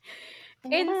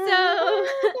 And so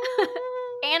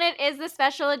and it is the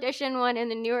special edition one and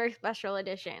the newer special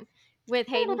edition with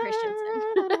Hayden Christensen.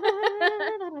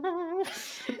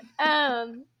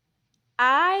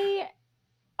 I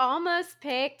almost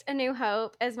picked A New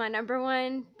Hope as my number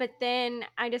 1, but then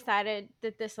I decided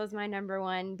that this was my number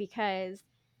 1 because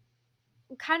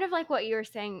kind of like what you were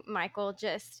saying, Michael,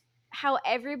 just how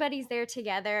everybody's there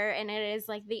together and it is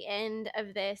like the end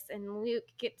of this and Luke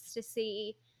gets to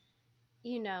see,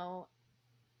 you know,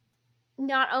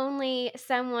 not only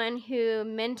someone who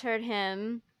mentored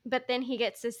him, but then he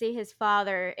gets to see his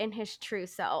father in his true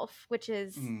self, which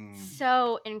is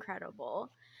so incredible.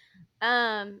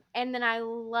 And then I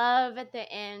love at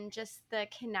the end just the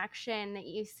connection that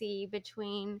you see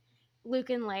between Luke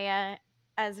and Leia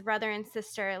as brother and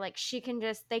sister. Like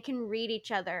they can read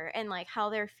each other and like how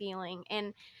they're feeling.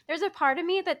 And there's a part of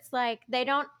me that's like, they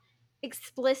don't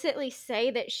explicitly say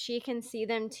that she can see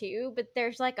them too, but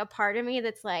there's like a part of me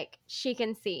that's like, she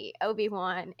can see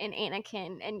Obi-Wan and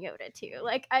Anakin and Yoda too.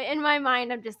 Like in my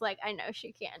mind, I'm just like, I know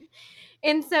she can.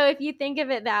 And so if you think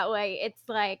of it that way, it's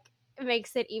like, it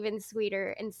makes it even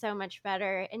sweeter and so much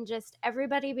better. And just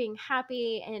everybody being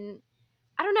happy. And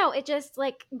I don't know, it just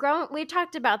like we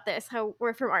talked about this, how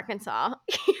we're from Arkansas.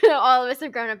 All of us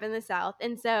have grown up in the South.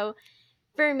 And so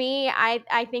for me,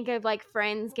 I think of like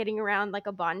friends getting around like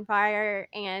a bonfire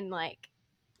and like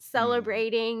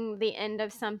celebrating the end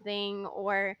of something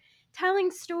or telling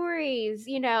stories,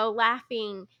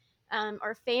 laughing,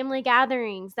 or family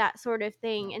gatherings, that sort of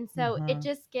thing. And so it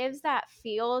just gives that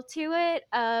feel to it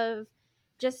of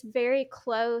just very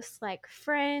close, like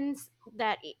friends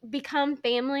that become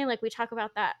family. Like we talk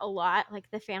about that a lot,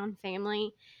 like the found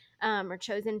family, or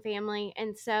chosen family.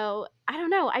 And so I don't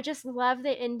know, I just love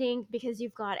the ending because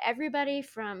you've got everybody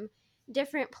from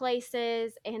different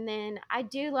places. And then I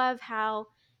do love how,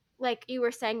 like you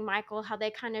were saying, Michael, how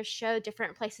they kind of show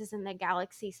different places in the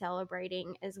galaxy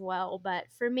celebrating as well. But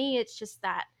for me, it's just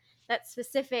that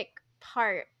specific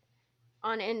part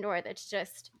on Endor that's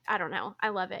just, I don't know, I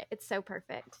love it. It's so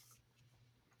perfect.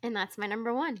 And that's my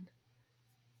number 1.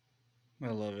 I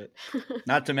love it.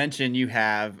 Not to mention you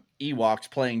have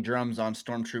Ewoks playing drums on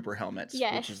stormtrooper helmets,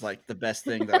 Yes. which is like the best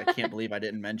thing that I can't believe I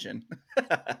didn't mention.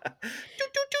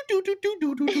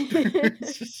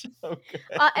 It's just so good.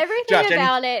 Everything Josh,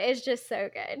 about it is just so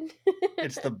good.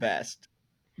 It's the best.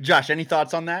 Josh, any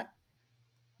thoughts on that?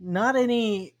 Not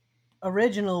any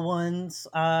original ones,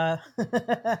 but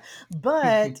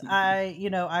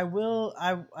I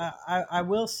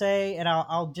will say, and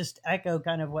I'll just echo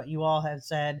kind of what you all have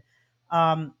said.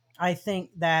 I think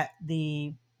that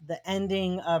the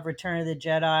ending of Return of the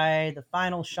Jedi, the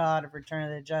final shot of Return of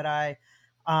the Jedi,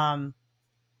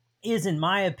 is, in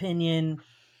my opinion,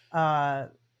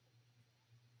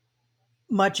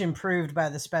 much improved by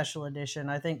the special edition.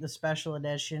 I think the special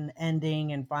edition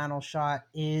ending and final shot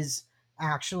is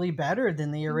actually better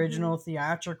than the original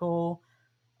theatrical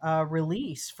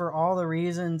release for all the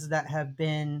reasons that have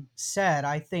been said.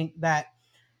 I think that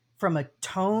from a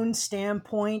tone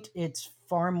standpoint, it's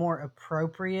far more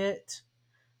appropriate,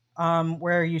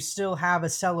 where you still have a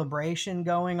celebration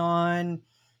going on,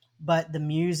 but the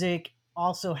music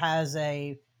also has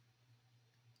a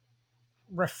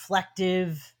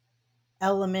reflective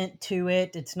element to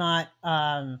it. It's not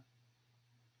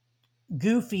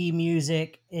goofy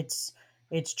music. It's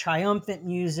triumphant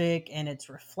music, and it's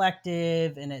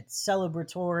reflective, and it's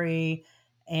celebratory.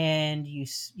 And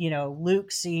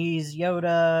Luke sees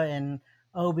Yoda and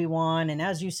Obi-Wan, and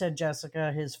as you said,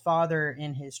 Jessica, his father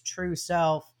in his true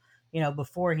self,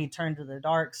 before he turned to the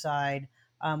dark side,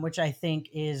 which I think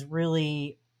is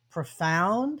really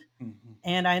profound. Mm-hmm.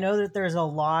 And I know that there's a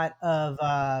lot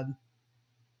of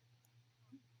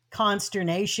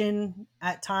consternation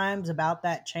at times about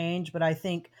that change, but I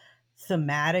think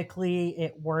thematically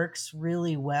it works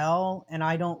really well, and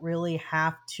I don't really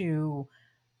have to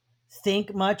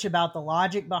think much about the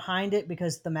logic behind it,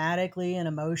 because thematically and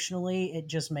emotionally it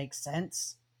just makes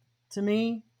sense to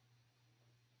me.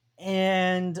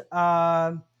 And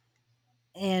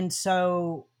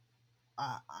so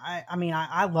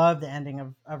I love the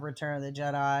ending of Return of the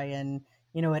Jedi, and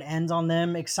it ends on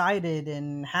them excited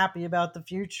and happy about the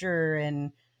future,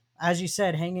 and as you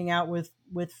said, hanging out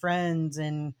with friends,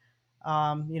 and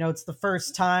it's the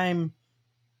first time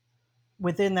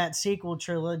within that sequel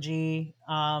trilogy.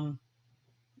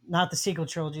 Not the sequel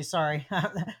trilogy, sorry.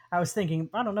 I was thinking,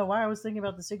 I don't know why I was thinking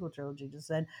about the sequel trilogy just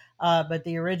then, but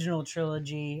the original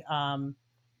trilogy, um,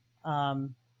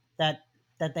 that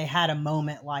they had a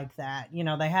moment like that.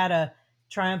 They had a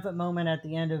triumphant moment at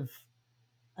the end of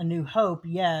A New Hope,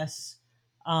 yes,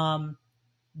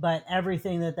 but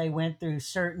everything that they went through,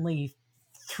 certainly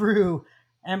through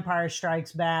Empire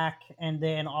Strikes Back and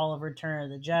then all of Return of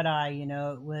the Jedi,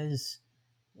 it was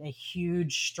a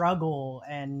huge struggle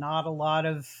and not a lot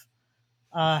of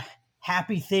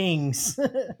happy things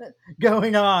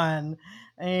going on,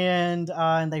 and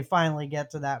they finally get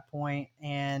to that point,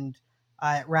 and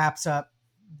it wraps up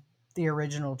the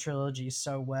original trilogy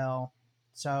so well.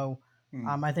 So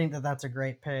I think that that's a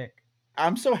great pick.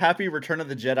 I'm so happy Return of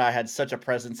the Jedi had such a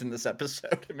presence in this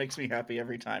episode. It makes me happy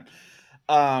every time.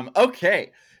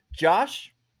 Okay,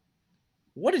 Josh,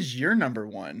 what is your number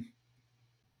one?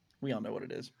 We all know what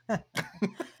it is.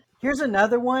 Here's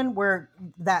another one where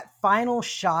that final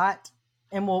shot,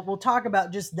 and we'll talk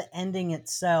about just the ending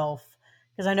itself,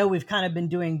 because I know we've kind of been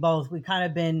doing both. We're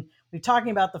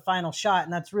talking about the final shot,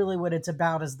 and that's really what it's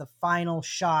about, is the final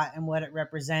shot and what it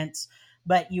represents.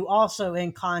 But you also,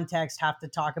 in context, have to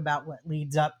talk about what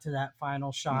leads up to that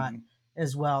final shot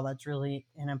as well. That's really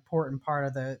an important part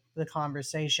of the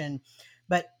conversation.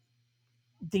 But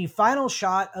the final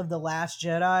shot of The Last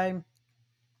Jedi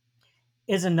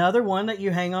is another one that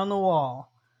you hang on the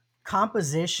wall.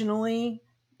 Compositionally,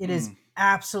 it is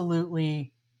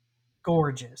absolutely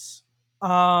gorgeous.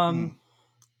 And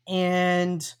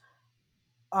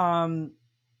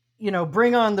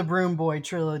Bring on the Broom Boy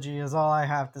trilogy is all I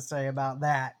have to say about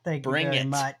that. Thank you very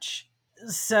much.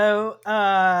 So,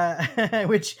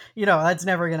 which, that's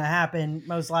never going to happen,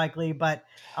 most likely, but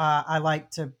I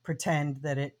like to pretend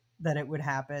that it would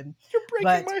happen. You're breaking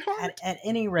my But heart. at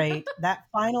any rate, that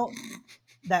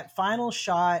final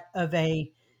shot of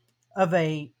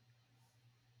a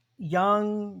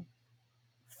young,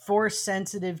 force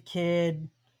sensitive kid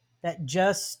that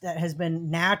has been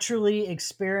naturally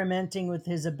experimenting with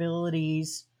his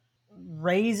abilities,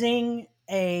 looking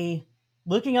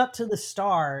up to the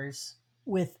stars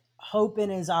with hope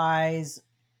in his eyes,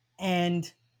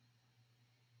 and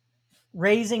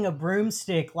raising a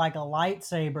broomstick like a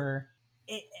lightsaber.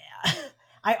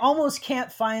 I almost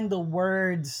can't find the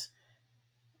words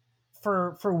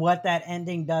for what that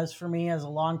ending does for me as a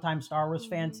longtime Star Wars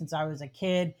fan since I was a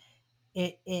kid.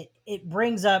 It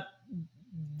brings up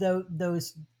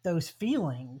those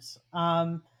feelings,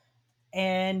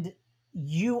 and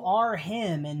you are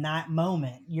him in that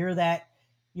moment. You're that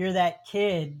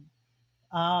kid,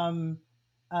 who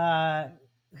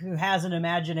has an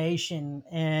imagination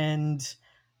and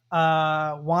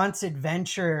wants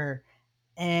adventure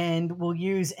and will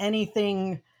use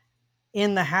anything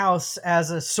in the house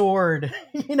as a sword,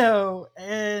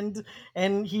 and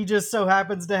he just so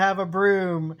happens to have a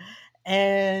broom,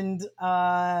 and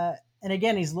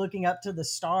again, he's looking up to the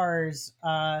stars,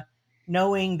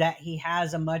 knowing that he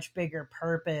has a much bigger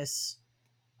purpose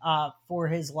for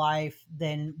his life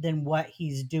than what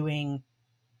he's doing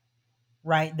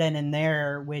right then and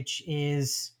there, which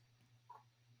is,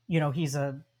 he's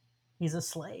a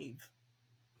slave,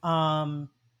 um,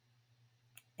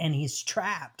 and he's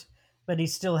trapped, but he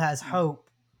still has hope,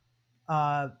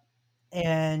 uh,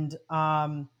 and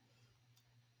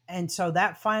and so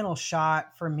that final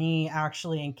shot for me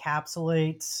actually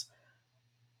encapsulates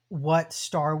what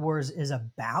Star Wars is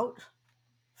about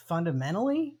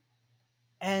fundamentally.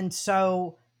 And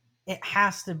so it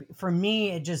has to be, for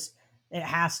me, it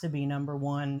has to be number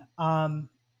one.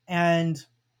 And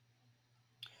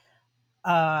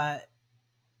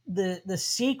the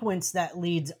sequence that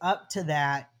leads up to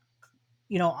that,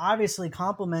 obviously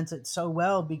complements it so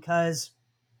well, because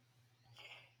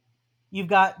you've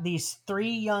got these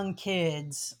three young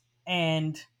kids,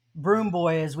 and Broom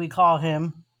Boy, as we call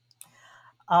him,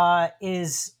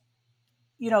 is,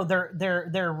 they're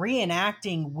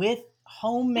reenacting with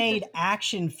homemade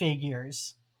action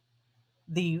figures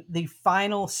the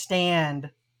final stand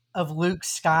of Luke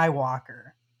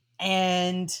Skywalker.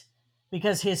 And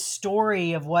because his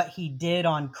story of what he did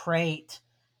on Crate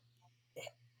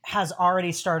has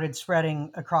already started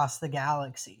spreading across the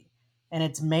galaxy, and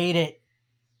it's made it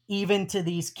even to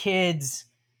these kids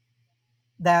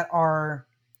that are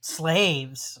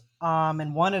slaves,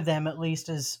 and one of them at least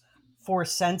is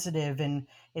force sensitive and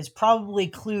is probably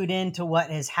clued into what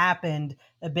has happened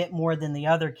a bit more than the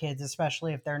other kids,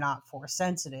 especially if they're not force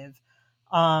sensitive.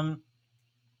 And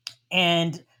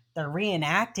they're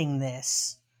reenacting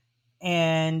this,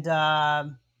 and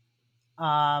then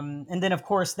of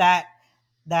course that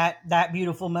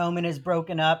beautiful moment is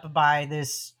broken up by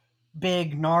this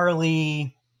big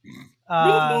gnarly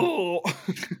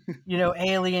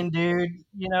alien dude,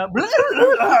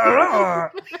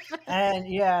 and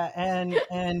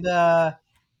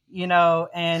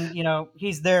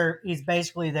he's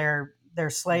basically their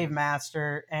slave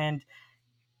master, and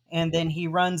then he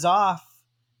runs off,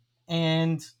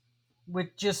 and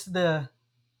with just the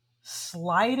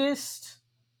slightest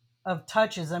of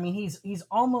touches, I mean, he's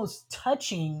almost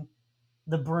touching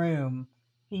the broom.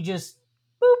 He just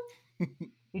boop,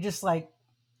 he just like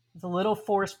the little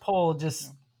force pull,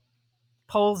 just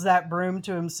pulls that broom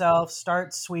to himself,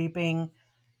 starts sweeping.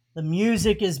 The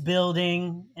music is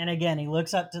building, and again, he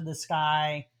looks up to the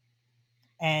sky,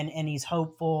 and he's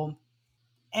hopeful.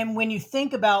 And when you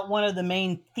think about one of the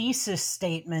main thesis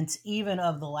statements, even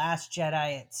of The Last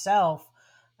Jedi itself,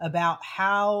 about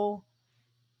how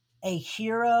a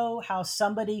hero, how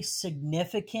somebody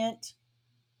significant,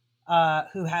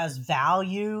 who has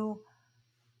value,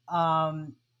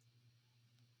 um,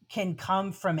 can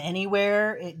come from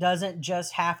anywhere. It doesn't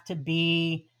just have to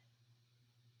be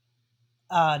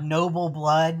noble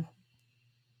blood,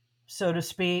 so to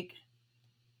speak,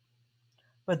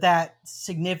 but that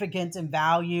significance and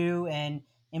value and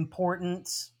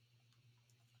importance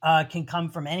can come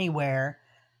from anywhere,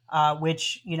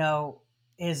 which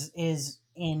is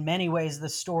in many ways the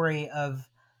story of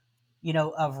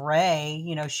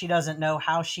Rey. She doesn't know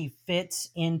how she fits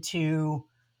into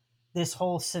this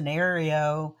whole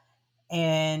scenario,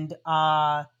 and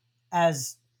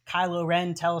as Kylo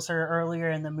Ren tells her earlier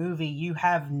in the movie, you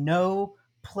have no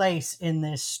place in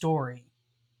this story.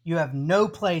 You have no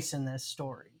place in this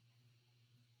story.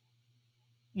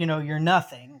 You're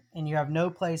nothing, and you have no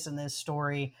place in this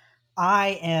story.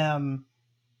 I'm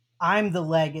the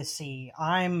legacy.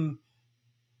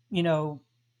 You know,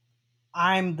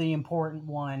 I'm the important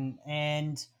one,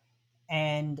 and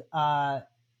and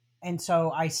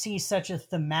so I see such a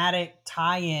thematic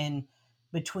tie-in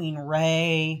between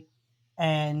Rey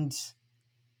and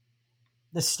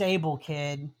the stable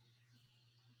kid,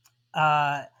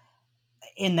 uh,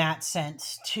 in that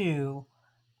sense too.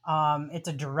 It's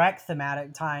a direct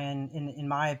thematic tie-in, in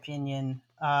my opinion,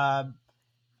 and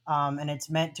it's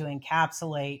meant to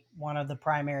encapsulate one of the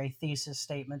primary thesis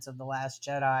statements of The Last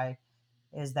Jedi,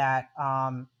 is that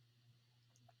an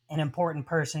important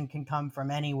person can come from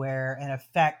anywhere and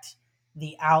affect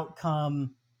the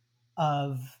outcome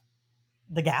of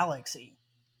the galaxy.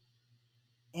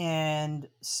 And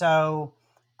so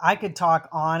I could talk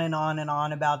on and on and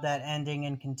on about that ending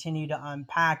and continue to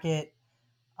unpack it.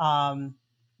 Um,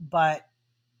 but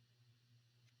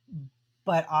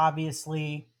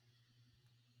obviously,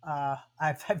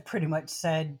 I've pretty much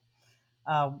said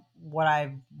what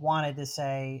I wanted to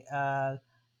say. I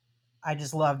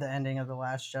just love the ending of The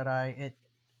Last Jedi.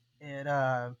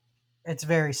 It's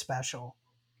very special,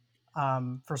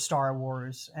 for Star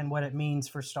Wars and what it means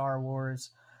for Star Wars.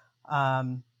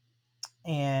 And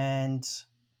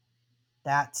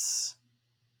that's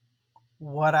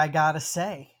what I gotta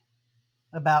say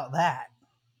about that.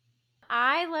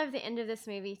 I love the end of this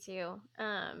movie too.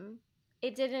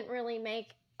 It didn't really make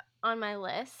on my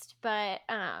list, but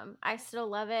I still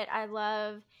love it. I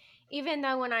love, even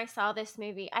though when I saw this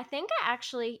movie, I think I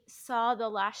actually saw The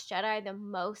Last Jedi the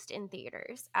most in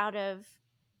theaters out of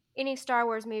any Star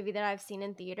Wars movie that I've seen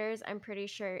in theaters. I'm pretty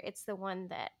sure it's the one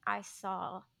that I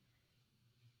saw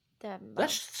the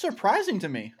That's most. surprising to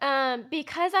me.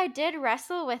 Because I did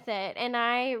wrestle with it and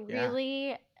I Yeah.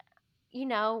 really,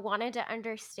 wanted to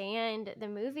understand the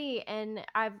movie, and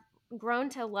I've grown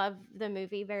to love the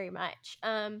movie very much.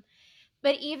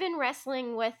 But even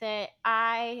wrestling with it,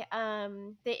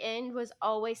 the end was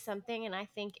always something, and I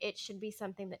think it should be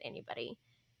something that anybody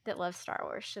that loves Star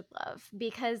Wars should love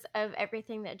because of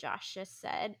everything that Josh just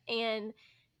said. And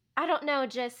I don't know,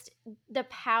 just the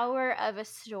power of a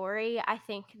story. I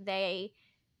think they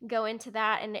go into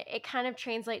that, and it kind of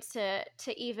translates to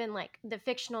even like the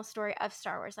fictional story of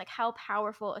Star Wars, like how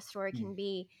powerful a story can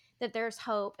be, that there's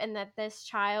hope, and that this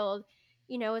child,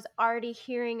 is already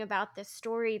hearing about this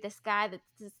story, this guy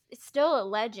that's it's still a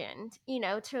legend,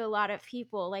 to a lot of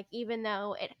people, like even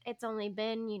though it's only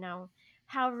been,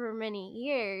 however many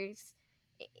years,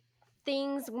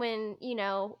 things when,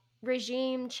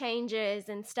 regime changes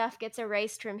and stuff gets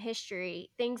erased from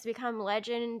history, things become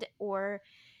legend or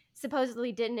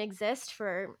supposedly didn't exist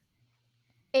for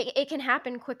it can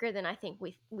happen quicker than I think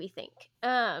we think.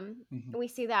 We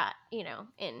see that, in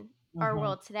our Mm-hmm.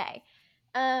 world today.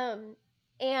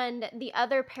 And the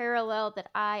other parallel that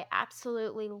I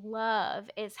absolutely love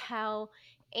is how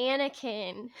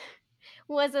Anakin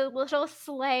was a little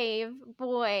slave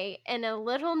boy in a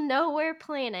little nowhere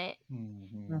planet,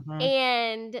 Mm-hmm.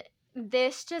 and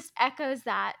this just echoes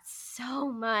that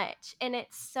so much, and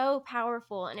it's so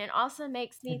powerful, and it also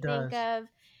makes me It think does.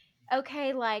 of,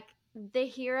 okay, like the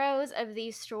heroes of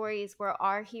these stories were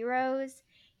our heroes,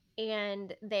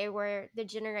 and they were the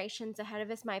generations ahead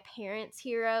of us, my parents'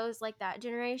 heroes, like that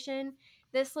generation.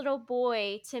 This little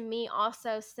boy to me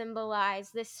also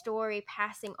symbolized this story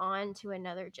passing on to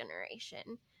another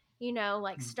generation.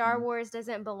 Like Star Wars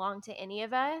doesn't belong to any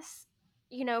of us,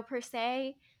 per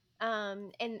se.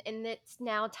 And it's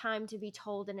now time to be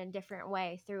told in a different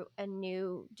way through a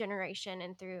new generation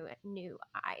and through new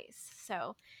eyes.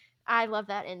 So I love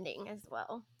that ending as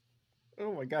well.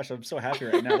 Oh my gosh, I'm so happy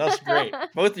right now. That's great.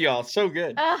 Both of y'all, so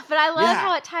good. But I love Yeah.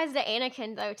 how it ties to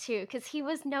Anakin though too, because he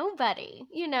was nobody,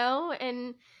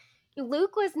 and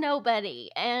Luke was nobody,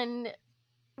 and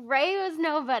Ray was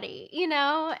nobody,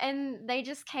 and they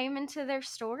just came into their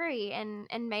story and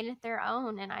made it their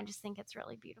own, and I just think it's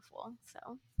really beautiful.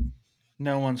 So.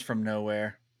 No one's from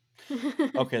nowhere.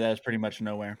 Okay, that is pretty much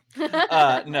nowhere.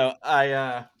 No,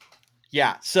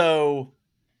 yeah, so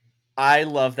I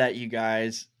love that, you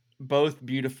guys. Both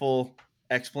beautiful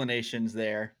explanations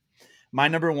there. My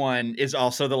number one is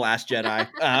also The Last Jedi.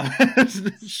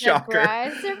 Shocker.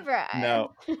 Surprise, surprise.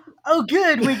 No. Oh,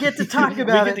 good. We get to talk We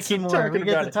about get to it some keep more. talking We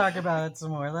get about to it. talk about it some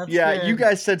more. That's Yeah, you good.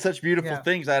 guys said such beautiful Yeah.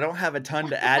 things. I don't have a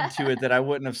ton to add to it that I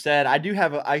wouldn't have said. I do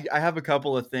have I have a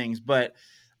couple of things, but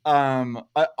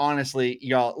honestly,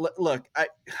 y'all, look,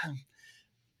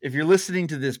 if you're listening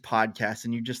to this podcast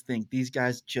and you just think these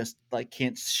guys just like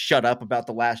can't shut up about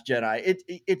The Last Jedi,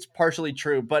 it's partially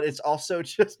true, but it's also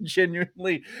just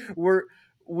genuinely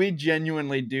we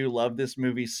genuinely do love this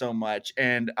movie so much.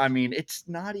 And I mean, it's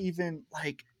not even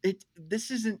like this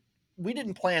isn't, we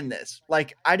didn't plan this.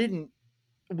 Like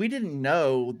we didn't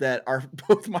know that our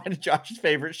both mine and Josh's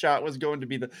favorite shot was going to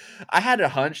be I had a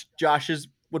hunch Josh's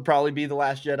would probably be The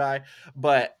Last Jedi,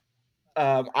 but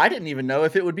I didn't even know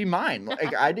if it would be mine.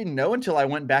 Like I didn't know until I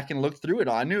went back and looked through it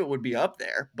all. I knew it would be up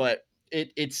there, but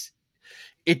it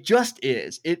just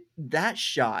is. That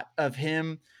shot of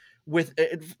him with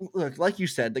it, look, like you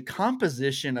said, the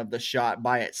composition of the shot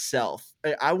by itself.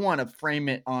 I want to frame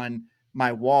it on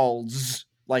my walls.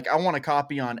 Like I want a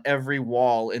copy on every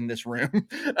wall in this room.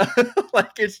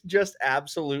 Like it's just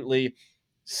absolutely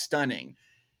stunning.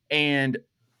 And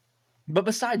but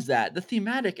besides that, the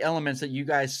thematic elements that you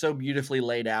guys so beautifully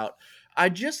laid out, I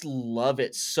just love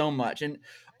it so much. And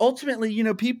ultimately,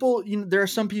 people, there are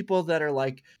some people that are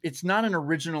like, it's not an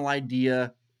original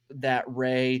idea that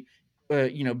Ray,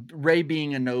 Ray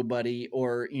being a nobody,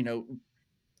 or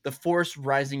the Force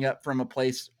rising up from a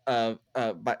place of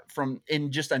from in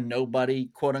just a nobody,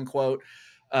 quote unquote,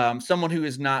 someone who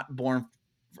is not born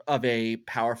of a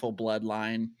powerful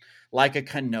bloodline, like a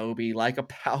Kenobi, like a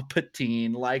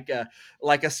Palpatine, like a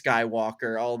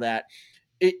Skywalker, all that.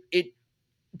 It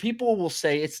people will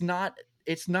say it's not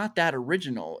that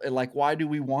original. Like, why do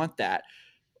we want that?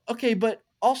 Okay, but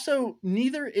also,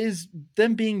 neither is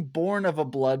them being born of a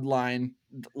bloodline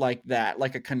like that,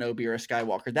 like a Kenobi or a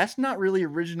Skywalker. That's not really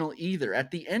original either.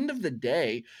 At the end of the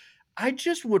day, I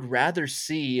just would rather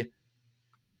see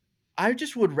I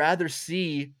just would rather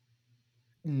see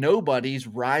nobodies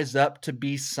rise up to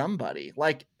be somebody.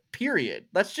 Like, period.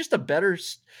 That's just a better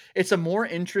it's a more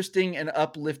interesting and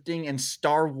uplifting and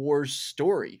Star Wars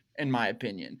story in my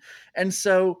opinion. And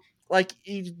so like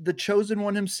the chosen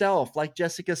one himself, like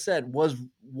Jessica said,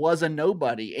 was a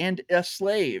nobody and a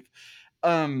slave.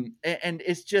 And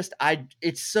it's just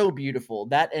it's so beautiful,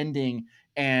 that ending,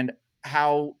 and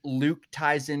how Luke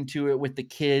ties into it with the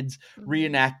kids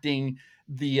reenacting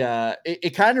the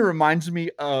it kind of reminds me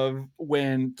of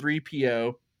when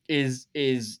 3PO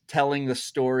is telling the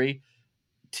story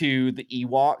to the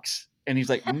Ewoks and he's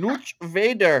like Nooch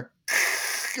Vader.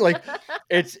 Like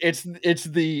it's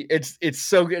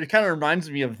so good. It kind of reminds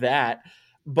me of that.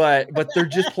 But they're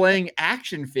just playing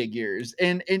action figures,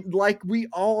 and like we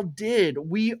all did.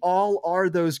 We all are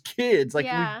those kids. Like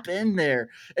we've Yeah. been there,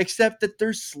 except that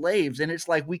they're slaves, and it's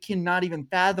like we cannot even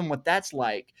fathom what that's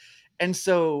like. And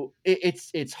so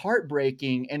it's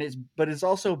heartbreaking, and it's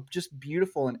also just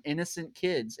beautiful and innocent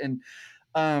kids. And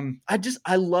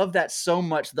I love that so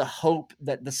much. The hope,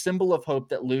 that the symbol of hope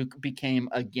that Luke became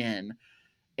again,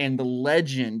 and the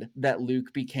legend that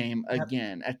Luke became Yep.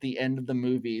 again at the end of the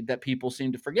movie that people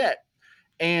seem to forget.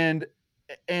 And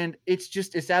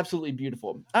it's absolutely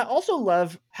beautiful. I also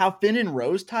love how Finn and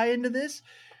Rose tie into this.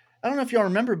 I don't know if y'all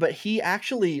remember, but he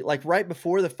actually, like right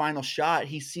before the final shot,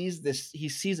 he sees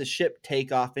a ship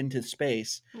take off into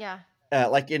space, Yeah.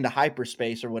 like into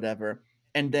hyperspace or whatever.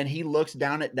 And then he looks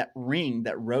down at that ring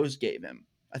that Rose gave him.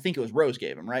 I think it was Rose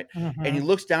gave him, right? And he Mhm.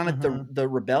 looks down at Mhm. the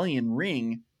rebellion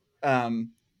ring,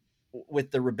 um,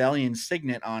 with the rebellion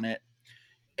signet on it,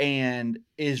 and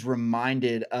is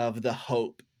reminded of the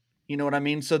hope. You know what I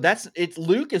mean? So it's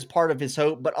Luke is part of his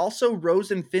hope, but also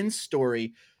Rose and Finn's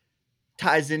story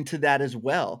ties into that as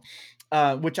well,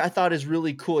 which I thought is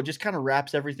really cool. It just kind of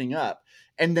wraps everything up.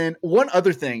 And then one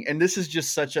other thing, and this is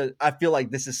just I feel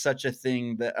like this is such a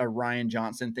thing, that a Rian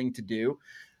Johnson thing to do.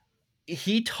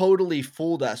 He totally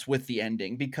fooled us with the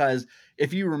ending, because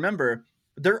if you remember,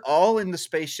 they're all in the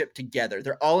spaceship together.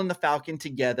 They're all in the Falcon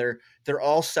together. They're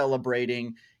all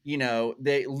celebrating. You know,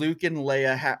 Luke and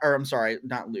Leia, or I'm sorry,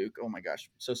 not Luke. Oh my gosh,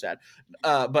 so sad.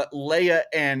 But Leia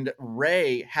and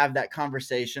Rey have that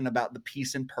conversation about the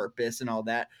peace and purpose and all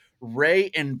that.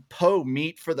 Rey and Poe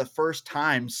meet for the first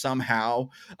time somehow,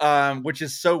 which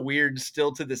is so weird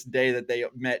still to this day that they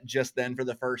met just then for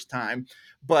the first time.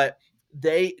 But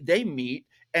they meet,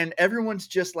 and everyone's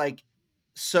just like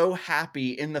so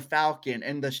happy in the Falcon,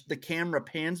 and the camera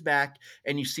pans back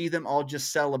and you see them all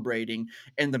just celebrating,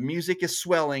 and the music is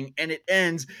swelling, and it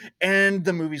ends, and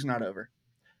the movie's not over.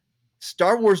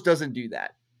 Star Wars doesn't do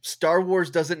that. Star Wars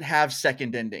doesn't have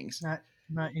second endings.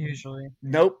 Not usually.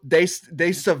 Nope, they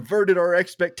subverted our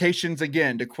expectations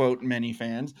again, to quote many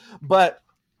fans. But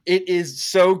it is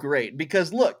so great,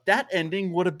 because look, that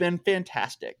ending would have been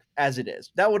fantastic as it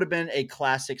is. That would have been a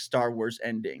classic Star Wars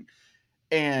ending.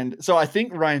 And so I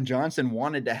think Rian Johnson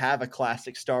wanted to have a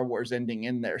classic Star Wars ending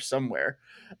in there somewhere.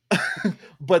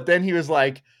 But then he was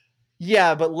like,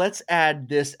 yeah, but let's add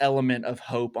this element of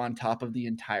hope on top of the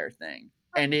entire thing.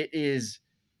 And it is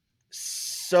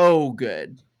so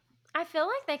good. I feel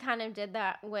like they kind of did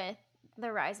that with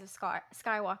the Rise of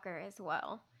Skywalker as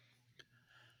well.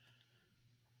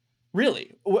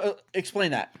 Really?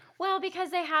 Explain that. Well,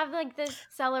 because they have like this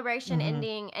celebration Mhm.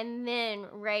 ending, and then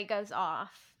Rey goes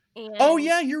off. And Oh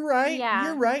yeah, you're right. yeah,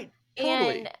 You're right.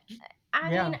 Totally. and I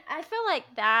Yeah. mean, I feel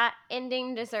like that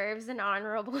ending deserves an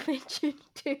honorable mention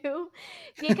too,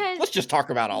 because Let's just talk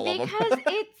about all of them.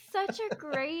 it's such a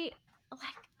great,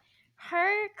 like,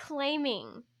 her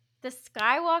claiming the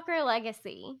Skywalker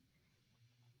legacy.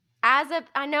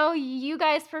 I know you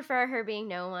guys prefer her being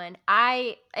no one.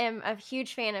 I am a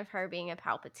huge fan of her being a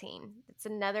Palpatine. It's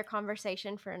another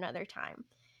conversation for another time.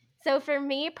 So for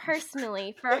me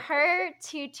personally, for her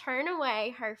to turn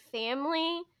away her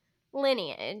family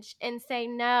lineage and say,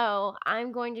 no,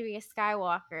 I'm going to be a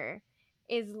Skywalker,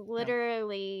 is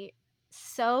literally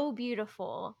so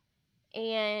beautiful.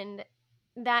 And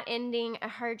that ending,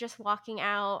 her just walking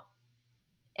out,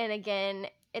 and again,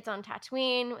 it's on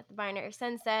Tatooine with the binary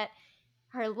sunset,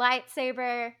 her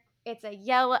lightsaber, it's a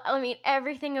yellow, I mean,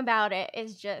 everything about it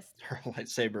is just Her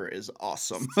lightsaber is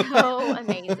awesome. so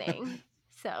amazing.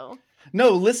 So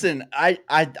No, listen, I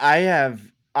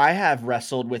have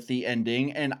wrestled with the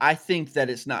ending, and I think that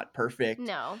it's not perfect.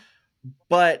 no,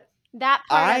 But that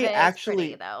part of I it is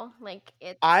pretty actually though. Like,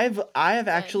 it's I have good.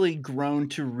 actually grown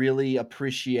to really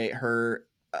appreciate her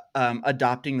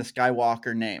adopting the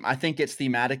Skywalker name. I think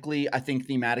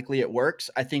thematically it works.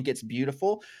 I think it's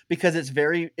beautiful because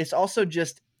it's also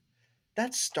just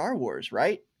that's Star Wars,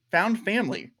 right? Found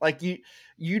family. Like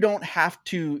you don't have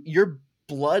to your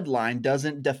bloodline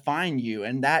doesn't define you,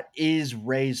 and that is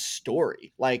Rey's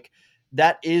story. Like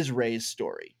that is Rey's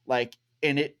story. Like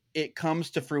and it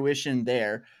comes to fruition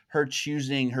there, her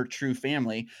choosing her true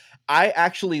family. I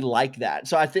actually like that.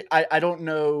 So I think I don't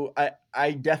know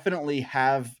I definitely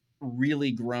have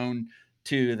really grown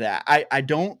to that. I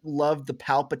don't love the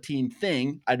Palpatine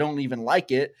thing. I don't even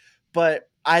like it, but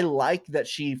I like that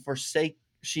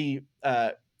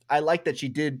I like that she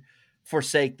did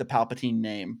forsake the Palpatine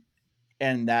name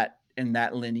and that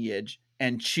lineage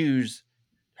and choose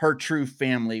her true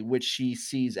family, which she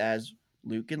sees as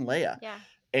Luke and Leia. Yeah.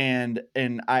 And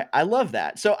I love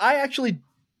that. So I actually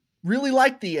really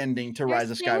like the ending to There's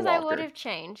Rise of things I would Skywalker. have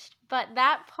changed, but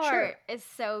that Sure. part is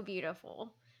so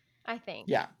beautiful, I think.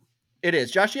 Yeah, it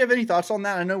is. Josh, you have any thoughts on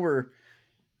that? I know we're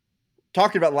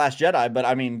talking about The Last Jedi, but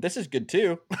I mean, this is good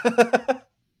too.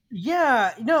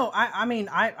 Yeah, no,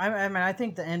 I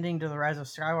think the ending to the Rise of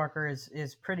Skywalker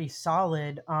is pretty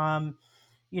solid.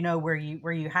 You know, where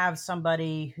you have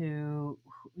somebody who,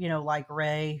 you know, like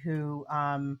Rey, who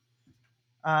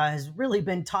has really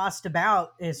been tossed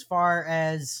about as far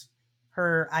as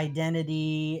her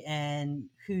identity and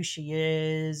who she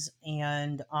is,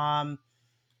 and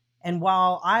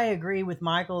while I agree with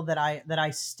Michael that I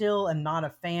still am not a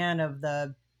fan of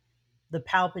the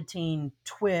Palpatine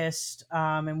twist,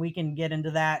 and we can get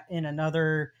into that in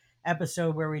another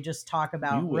episode where we just talk We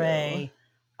about will. Rey.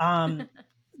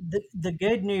 The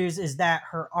good news is that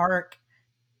the arc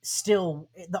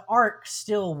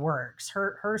still works.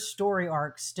 Her story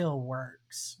arc still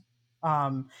works,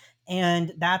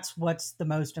 and that's what's the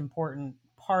most important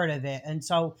part of it. And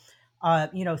so,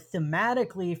 you know,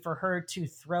 thematically, for her to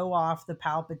throw off the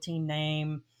Palpatine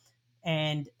name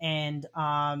and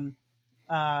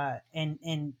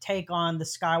take on the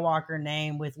Skywalker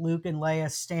name with Luke and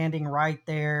Leia standing right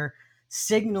there,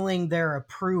 signaling their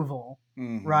approval,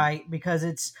 Mm-hmm. right? Because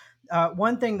it's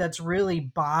one thing that's really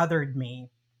bothered me,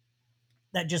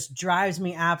 that just drives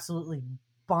me absolutely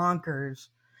bonkers,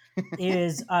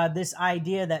 is this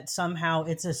idea that somehow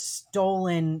it's a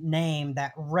stolen name,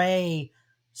 that Rey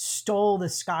stole the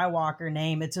Skywalker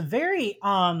name. It's a very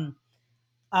uh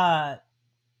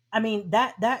I mean,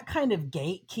 that kind of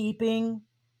gatekeeping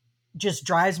just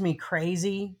drives me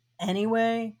crazy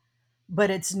anyway, but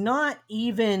it's not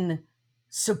even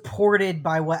supported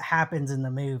by what happens in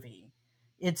the movie.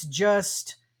 It's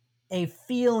just a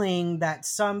feeling that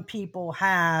some people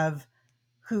have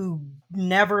who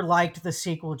never liked the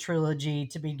sequel trilogy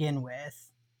to begin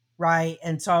with, right?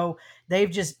 And so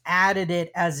they've just added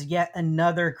it as yet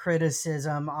another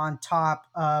criticism on top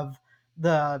of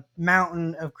the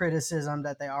mountain of criticism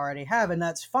that they already have. And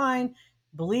that's fine.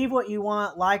 Believe what you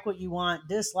want, like what you want,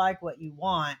 dislike what you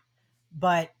want.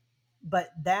 But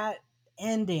that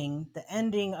ending, the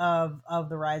ending of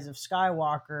the Rise of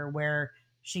Skywalker, where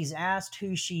she's asked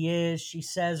who she is, she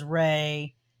says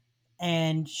Rey,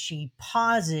 and she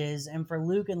pauses, and for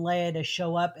Luke and Leia to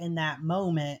show up in that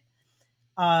moment,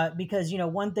 because, you know,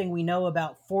 one thing we know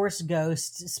about Force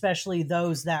ghosts, especially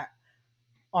those that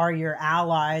are your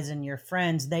allies and your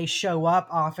friends, they show up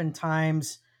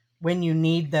oftentimes when you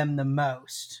need them the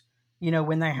most. You know,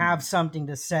 when they have something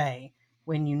to say,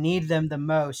 when you need them the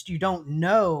most, you don't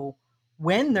know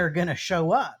when they're going to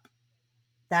show up.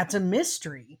 That's a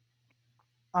mystery.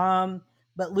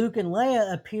 But Luke and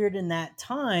Leia appeared in that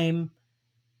time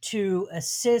to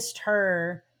assist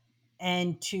her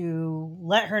and to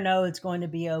let her know it's going to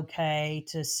be okay,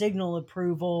 to signal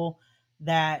approval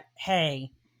that,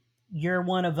 hey, you're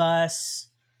one of us.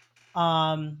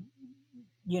 Um,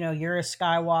 you know, you're a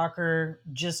Skywalker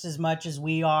just as much as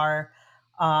we are.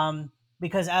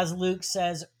 Because as Luke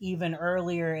says even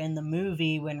earlier in the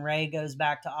movie, when Rey goes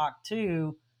back to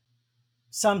Ahch-To,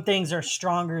 some things are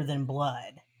stronger than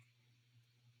blood.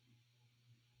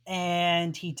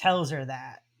 And he tells her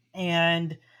that.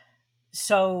 And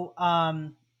so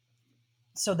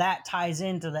so that ties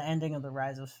into the ending of the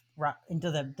rise of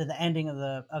into the to the ending of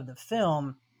the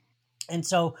film. And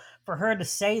so for her to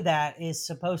say that is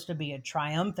supposed to be a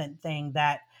triumphant thing,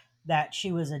 that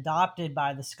she was adopted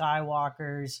by the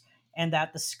Skywalkers, and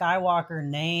that the Skywalker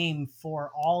name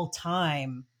for all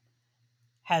time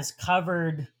has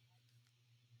covered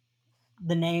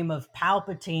the name of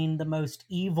Palpatine, the most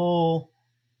evil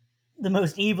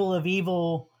of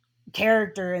evil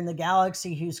character in the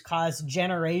galaxy, who's caused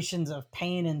generations of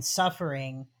pain and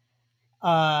suffering.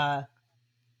 uh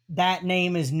that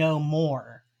name is no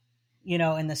more.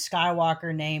 and the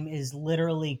Skywalker name is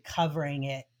literally covering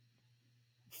it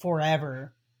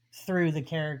forever through the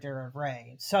character of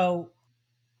Rey. So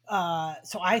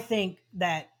I think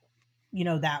that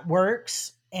that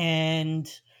works,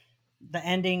 and the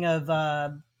ending of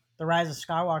the Rise of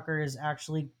Skywalker is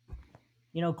actually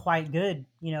quite good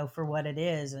for what it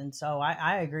is, and so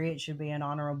I agree it should be an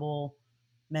honorable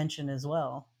mention as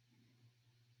well.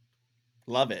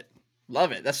 Love it.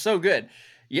 Love it. That's so good.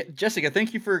 Yeah, Jessica,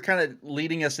 thank you for kind of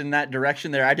leading us in that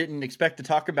direction there. I didn't expect to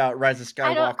talk about Rise of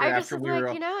I don't. Skywalker I just after was we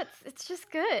like, were it's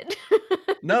just good.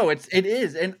 No, it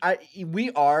is. And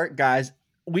we are, guys,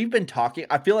 we've been talking.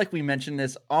 I feel like we mentioned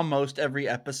this almost every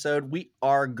episode. We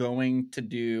are going to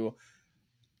do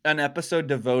an episode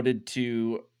devoted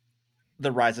to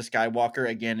the Rise of Skywalker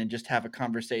again and just have a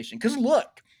conversation. Cuz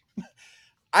look,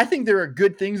 I think there are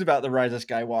good things about the Rise of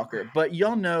Skywalker, but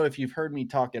y'all know, if you've heard me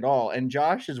talk at all, and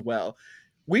Josh as well,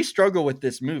 we struggle with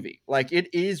this movie. Like, it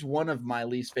is one of my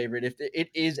least favorite. If it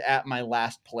is at my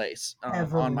last place on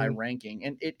my Heavily. ranking,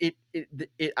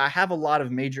 and I have a lot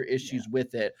of major issues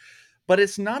with it, but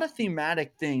it's not a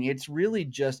thematic thing. It's really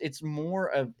just, it's more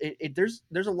of there's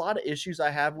a lot of issues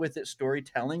I have with it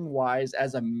storytelling wise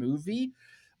as a movie,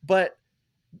 but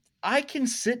I can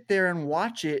sit there and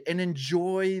watch it and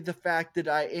enjoy the fact that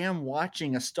I am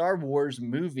watching a Star Wars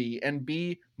movie and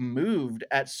be moved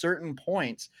at certain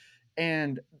points.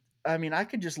 And I mean, I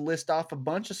could just list off a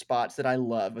bunch of spots that I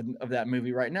love of that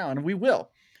movie right now, and we will.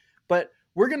 But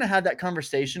we're going to have that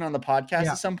conversation on the podcast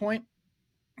Yeah. at some point,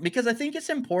 because I think it's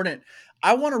important.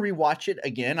 I want to rewatch it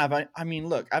again. I mean,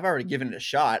 look, I've already given it a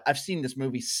shot. I've seen this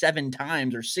movie 7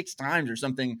 times or 6 times or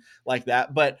something like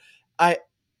that, but I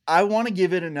I want to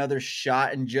give it another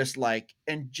shot and just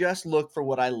look for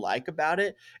what I like about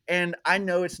it. And I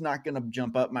know it's not going to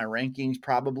jump up my rankings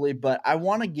probably, but I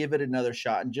want to give it another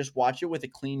shot and just watch it with a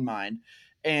clean mind.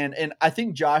 And I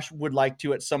think Josh would like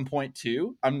to at some point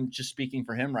too. I'm just speaking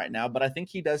for him right now, but I think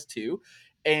he does too.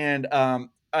 And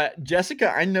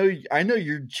Jessica, I know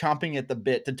you're chomping at the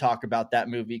bit to talk about that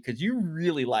movie because you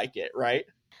really like it, right?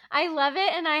 I love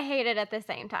it and I hate it at the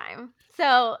same time.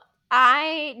 So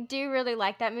I do really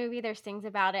like that movie. There's things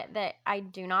about it that I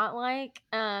do not like.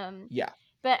 Yeah.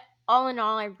 But all in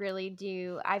all, I really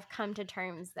do. I've come to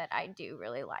terms that I do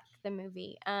really like the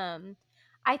movie.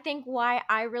 I think why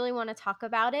I really want to talk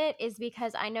about it is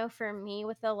because I know for me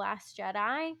with The Last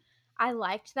Jedi, I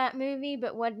liked that movie,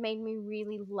 but what made me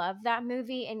really love that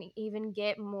movie and even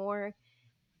get more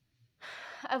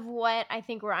of what I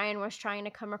think Ryan was trying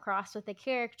to come across with the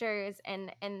characters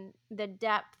and the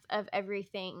depth of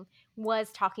everything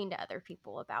was talking to other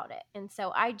people about it. And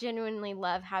so I genuinely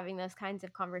love having those kinds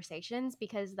of conversations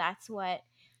because that's what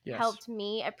Yes. helped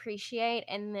me appreciate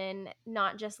and then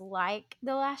not just like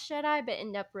The Last Jedi but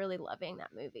end up really loving that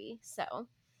movie. So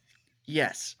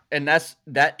Yes. And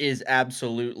that is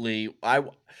absolutely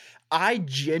I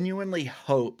genuinely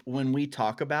hope when we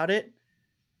talk about it,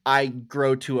 I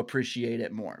grow to appreciate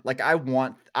it more. Like, I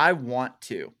want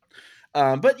to.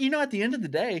 But at the end of the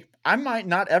day, I might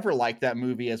not ever like that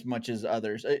movie as much as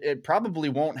others. It probably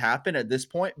won't happen at this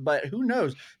point, but who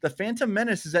knows? The Phantom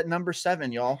Menace is at number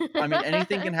 7, y'all. I mean,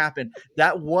 anything can happen.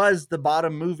 That was the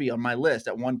bottom movie on my list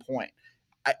at one point.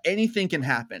 Anything can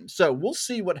happen. So we'll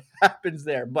see what happens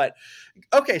there. But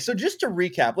okay, so just to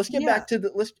recap, let's get Yeah. back to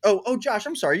the list. Oh, Josh,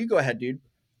 I'm sorry. You go ahead, dude.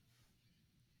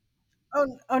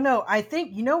 Oh no, I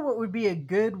think what would be a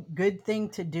good thing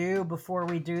to do before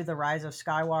we do the Rise of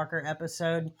Skywalker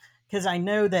episode, because I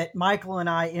know that Michael and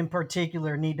I in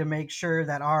particular need to make sure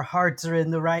that our hearts are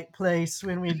in the right place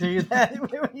when we do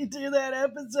that when we do that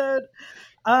episode.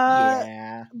 Uh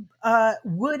Yeah.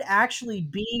 would actually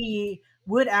be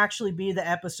the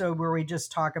episode where we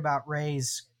just talk about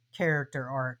Rey's character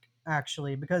arc,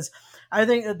 actually, because I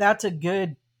think that's a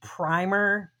good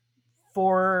primer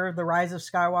for the Rise of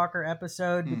Skywalker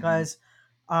episode, Hmm. because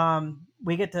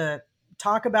we get to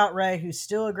talk about Rey, who's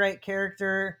still a great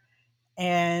character,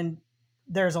 and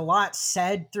there's a lot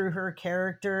said through her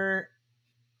character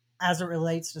as it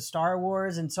relates to Star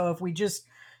Wars. And so if we just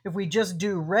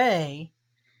do Rey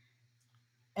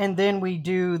and then we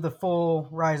do the full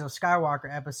Rise of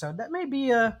Skywalker episode, that may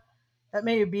be a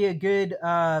good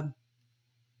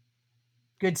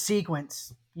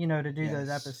sequence, to do those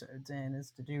Yes. episodes in,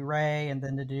 is to do Rey and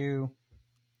then to do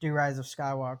Rise of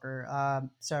Skywalker.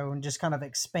 So, and just kind of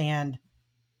expand,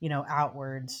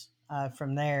 outwards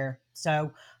from there.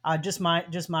 So, just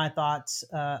my thoughts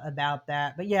about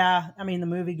that. But yeah, I mean, the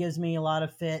movie gives me a lot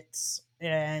of fits,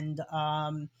 and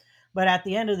but at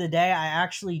the end of the day, I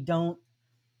actually don't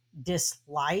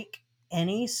dislike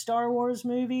any Star Wars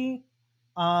movie.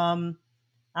 Um,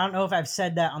 I don't know if I've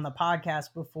said that on the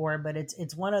podcast before, but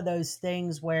it's one of those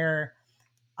things where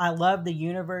I love the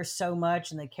universe so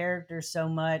much and the characters so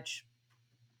much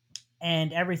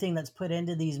and everything that's put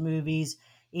into these movies,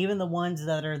 even the ones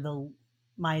that are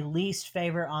my least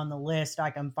favorite on the list,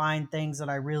 I can find things that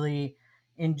I really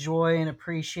enjoy and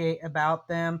appreciate about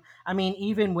them. I mean,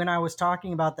 even when I was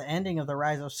talking about the ending of The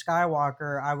Rise of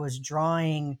Skywalker, I was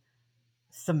drawing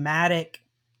thematic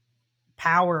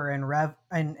power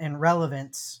and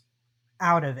relevance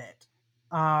out of it.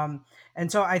 Um,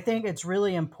 and so I think it's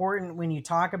really important when you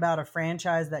talk about a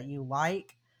franchise that you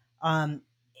like, um,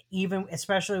 even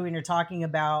especially when you're talking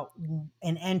about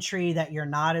an entry that you're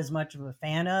not as much of a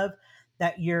fan of,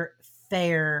 that you're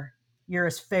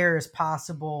as fair as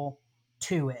possible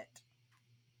to it.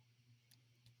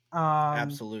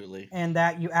 Absolutely. And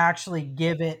that you actually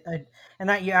give it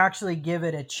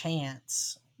a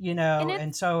chance, And and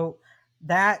it's so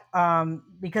that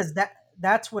because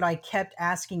that's what I kept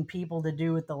asking people to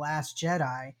do with The Last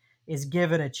Jedi, is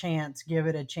give it a chance, give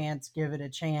it a chance, give it a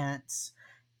chance.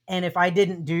 And if I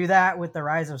didn't do that with The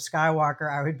Rise of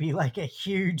Skywalker, I would be like a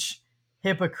huge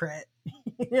hypocrite.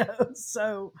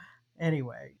 So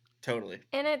anyway. Totally.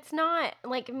 and it's not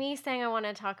like me saying I want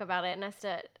to talk about it,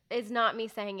 Nesta, is not me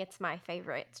saying it's my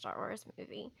favorite Star Wars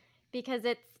movie, because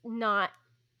it's not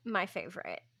my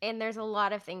favorite. And there's a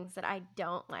lot of things that I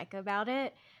don't like about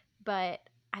it, but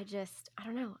I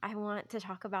don't know. I want to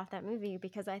talk about that movie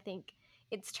because I think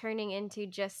it's turning into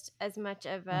just as much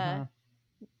of Mhm.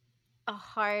 a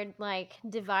hard, like,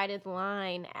 divided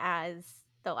line as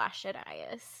The Last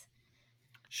Jedi is.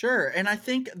 Sure. And I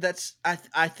think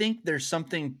I think there's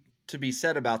something to be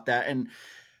said about that. And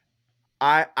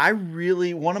I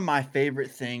really, one of my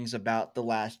favorite things about The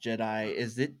Last Jedi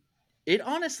is that it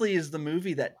honestly is the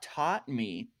movie that taught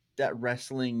me that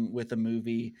wrestling with a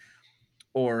movie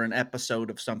or an episode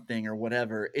of something or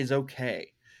whatever is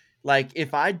okay. Like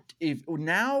if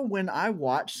now when I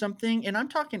watch something, and I'm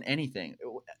talking anything,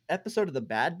 episode of The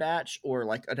Bad Batch or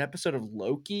like an episode of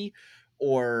Loki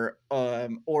or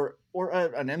an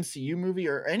MCU movie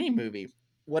or any movie,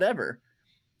 whatever,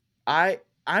 I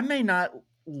may not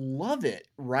love it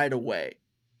right away.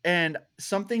 And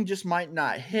something just might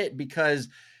not hit because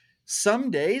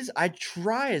some days I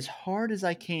try as hard as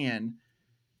I can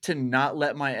to not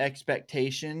let my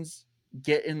expectations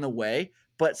get in the way,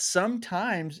 but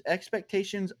sometimes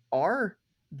expectations are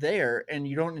there and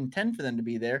you don't intend for them to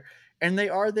be there, and they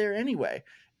are there anyway.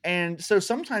 And so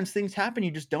sometimes things happen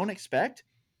you just don't expect,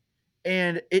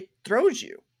 and it throws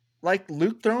you, like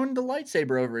Luke throwing the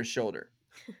lightsaber over his shoulder.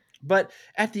 But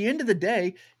at the end of the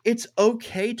day, it's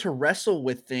okay to wrestle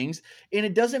with things, and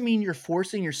it doesn't mean you're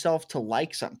forcing yourself to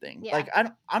like something. Yeah. Like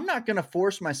I'm not going to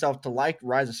force myself to like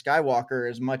Rise of Skywalker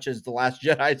as much as The Last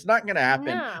Jedi. It's not going to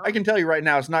happen. No. I can tell you right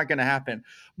now, it's not going to happen.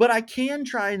 But I can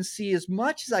try and see as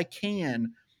much as I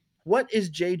can, what is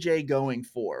JJ going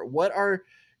for? What are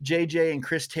JJ and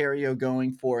Chris Terrio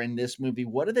going for in this movie?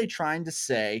 What are they trying to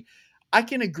say? I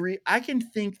can agree. I can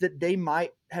think that they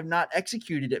might have not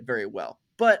executed it very well,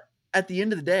 but at the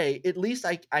end of the day, at least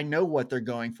I know what they're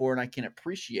going for and I can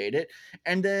appreciate it.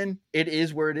 And then it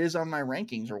is where it is on my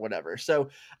rankings or whatever. So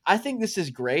I think this is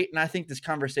great. And I think this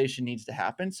conversation needs to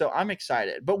happen. So I'm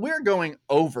excited. But we're going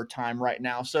overtime right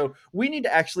now. So we need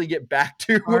to actually get back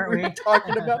to what Aren't we were we?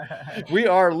 talking about. We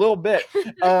are a little bit.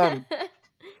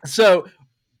 So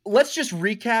let's just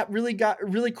recap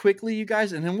really quickly, you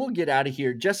guys, and then we'll get out of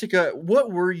here. Jessica,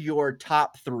 what were your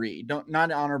top three?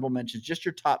 Not honorable mentions, just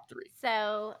your top three.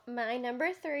 So my number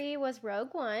 3 was Rogue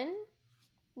One.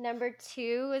 Number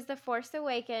 2 was The Force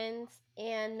Awakens,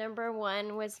 and number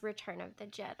 1 was Return of the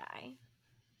Jedi.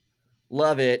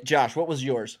 Love it. Josh, what was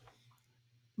yours?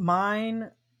 Mine,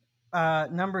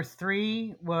 number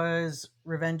 3 was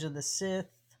Revenge of the Sith.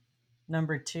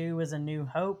 Number 2 was A New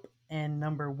Hope, and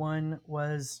number 1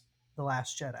 was The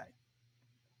Last Jedi.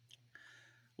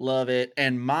 Love it.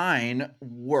 And mine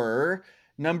were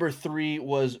number 3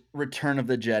 was Return of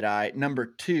the Jedi. Number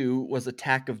 2 was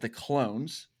Attack of the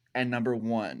Clones. And number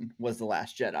 1 was The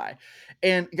Last Jedi.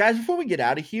 And guys, before we get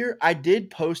out of here, I did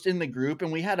post in the group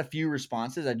and we had a few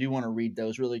responses. I do want to read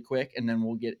those really quick and then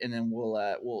we'll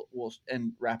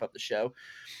wrap up the show.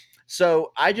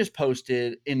 So I just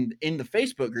posted in the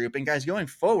Facebook group, and guys, going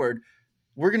forward,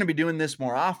 we're going to be doing this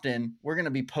more often. We're going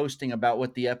to be posting about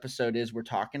what the episode is we're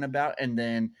talking about, and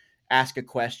then ask a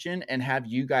question and have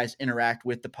you guys interact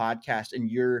with the podcast, and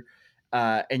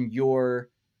your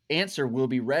answer will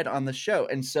be read on the show.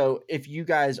 And so if you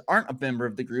guys aren't a member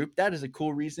of the group, that is a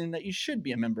cool reason that you should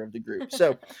be a member of the group.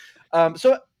 So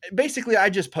so basically I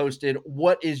just posted,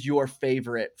 what is your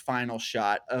favorite final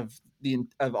shot of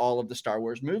all of the Star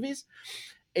Wars movies?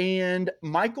 And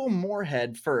Michael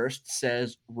Moorhead first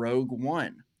says Rogue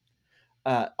One.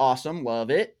 Awesome, love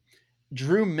it.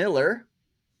 Drew Miller,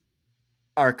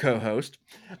 our co-host,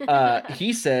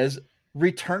 he says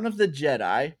Return of the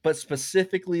Jedi, but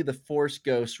specifically the Force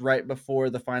Ghost right before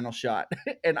the final shot.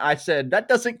 And I said, that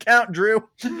doesn't count, Drew.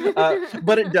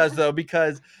 But it does though,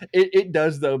 because it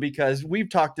does though, because we've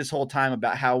talked this whole time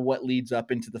about how what leads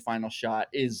up into the final shot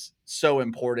is so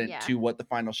important to what the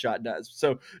final shot does.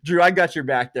 So Drew, I got your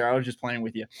back there. I was just playing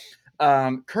with you.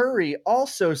 Curry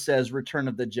also says Return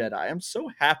of the Jedi. I'm so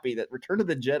happy that Return of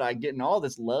the Jedi getting all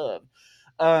this love.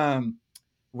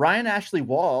 Ryan Ashley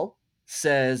Wall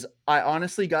says, I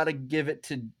honestly got to give it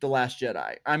to The Last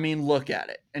Jedi. I mean, look at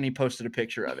it. And he posted a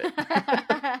picture of it.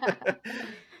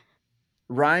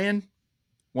 Ryan,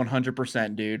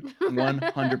 100%, dude.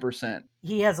 100%.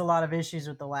 He has a lot of issues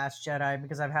with The Last Jedi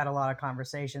because I've had a lot of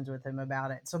conversations with him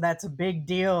about it. So that's a big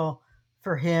deal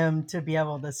for him to be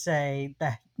able to say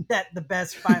that the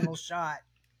best final shot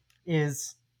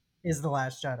is The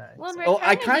Last Jedi. Well, So-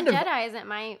 Return of the Jedi isn't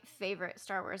my favorite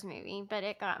Star Wars movie, but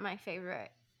it got my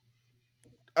favorite.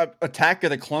 Attack of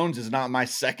the Clones is not my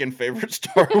second favorite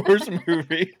Star Wars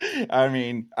movie. I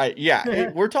mean,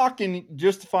 we're talking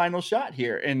just the final shot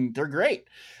here, and they're great.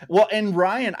 Well, and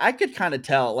Ryan, I could kind of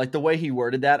tell, like the way he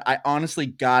worded that, I honestly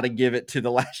got to give it to The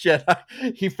Last Jedi.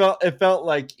 It felt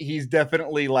like he's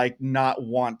definitely like not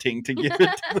wanting to give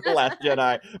it to The Last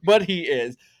Jedi, but he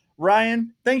is.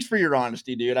 Ryan, thanks for your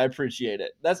honesty, dude. I appreciate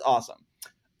it. That's awesome.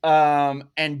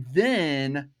 And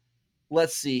then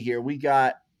let's see here. We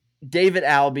got David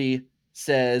Albee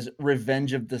says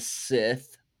Revenge of the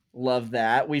Sith. Love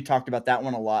that. We talked about that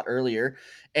one a lot earlier.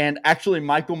 And actually,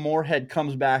 Michael Moorhead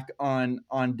comes back on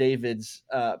David's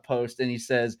post and he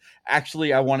says,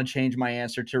 actually, I want to change my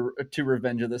answer to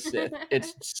Revenge of the Sith.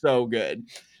 It's so good.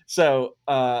 So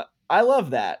I love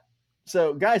that.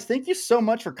 So guys, thank you so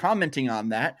much for commenting on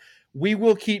that. We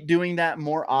will keep doing that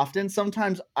more often.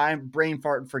 Sometimes I brain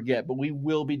fart and forget, but we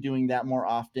will be doing that more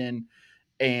often.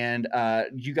 And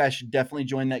you guys should definitely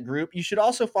join that group. You should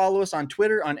also follow us on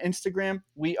Twitter, on Instagram.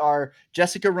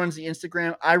 Jessica runs the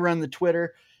Instagram, I run the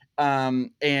Twitter,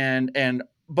 and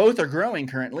both are growing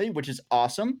currently, which is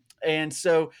awesome. And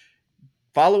so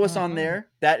follow us on there.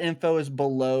 That info is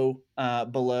below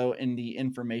in the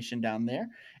information down there.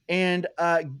 And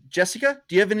Jessica,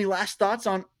 do you have any last thoughts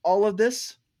on all of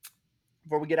this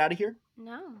before we get out of here?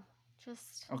 No,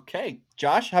 just okay.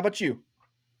 Josh, how about you?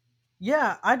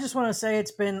 Yeah, I just want to say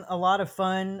it's been a lot of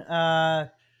fun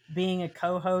being a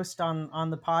co-host on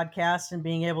the podcast and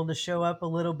being able to show up a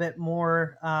little bit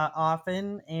more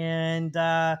often. And,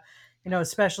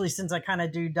 especially since I kind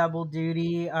of do double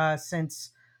duty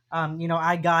since,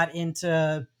 I got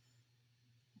into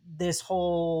this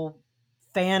whole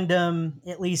fandom,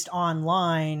 at least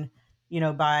online,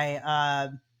 by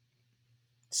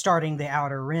starting the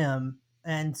Outer Rim.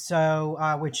 And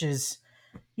so, which is,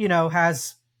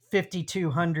 has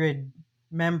 5,200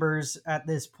 members at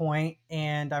this point,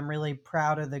 and I'm really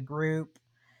proud of the group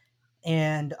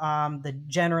and the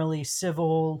generally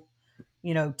civil,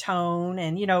 tone,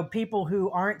 and people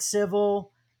who aren't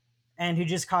civil and who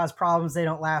just cause problems, they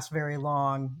don't last very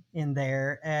long in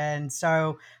there. And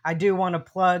so I do want to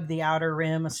plug the Outer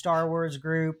Rim, a Star Wars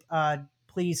group.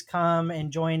 Please come and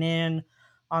join in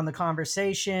on the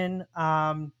conversation.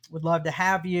 Would love to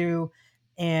have you.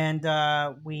 And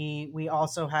we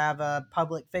also have a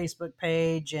public Facebook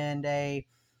page and a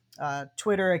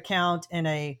Twitter account and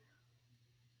a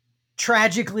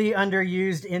tragically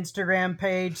underused Instagram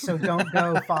page. So don't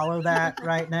go follow that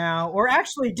right now, or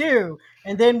actually do.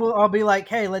 And then I'll be like,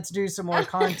 hey, let's do some more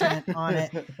content on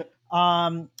it.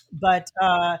 But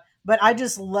I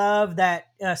just love that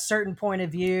a certain point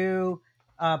of view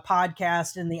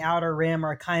podcast and the Outer Rim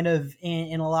are kind of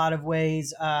in a lot of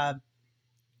ways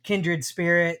kindred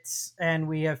spirits, and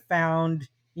we have found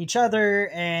each other,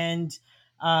 and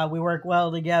we work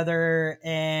well together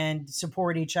and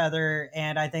support each other,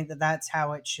 and I think that that's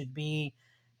how it should be.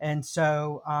 And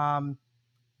so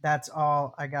that's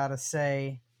all I gotta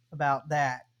say about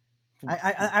that.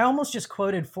 I almost just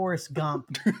quoted Forrest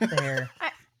Gump there.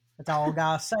 That's all I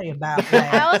gotta say about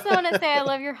that. I also want to say I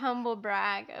love your humble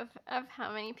brag of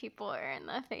how many people are in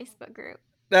the Facebook group.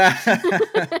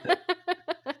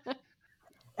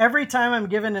 Every time I'm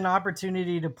given an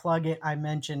opportunity to plug it, I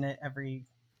mention it every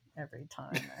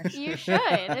time. Actually. You should.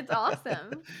 It's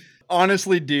awesome.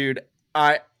 Honestly, dude,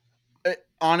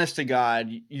 honest to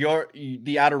God,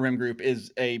 the Outer Rim group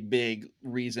is a big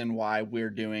reason why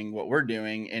we're doing what we're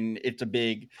doing, and it's a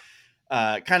big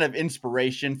kind of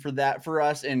inspiration for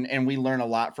us, and we learn a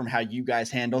lot from how you guys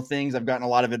handle things. I've gotten a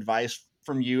lot of advice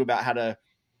from you about how to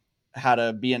how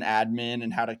to be an admin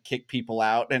and how to kick people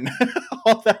out and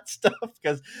all that stuff,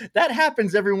 because that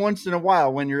happens every once in a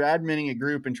while when you're adminning a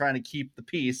group and trying to keep the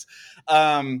peace.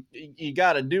 You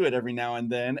got to do it every now and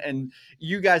then, and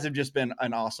you guys have just been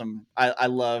an awesome. I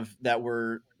love that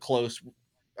we're close.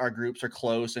 Our groups are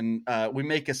close, and we're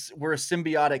a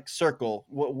symbiotic circle.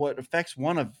 What affects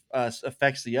one of us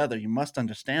affects the other. You must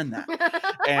understand that.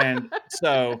 And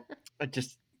so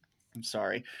I'm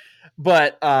sorry,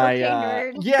 but Okay,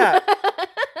 nerd. yeah,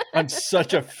 I'm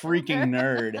such a freaking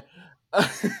nerd.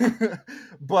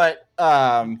 But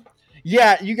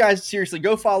yeah, you guys seriously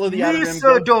go follow the Out of Rim.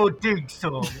 Lisa don't think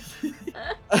so.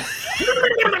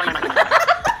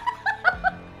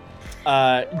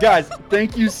 Guys,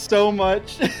 thank you so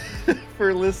much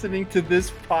for listening to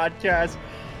this podcast.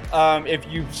 If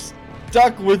you've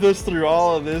stuck with us through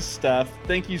all of this stuff,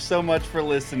 thank you so much for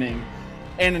listening.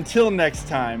 And until next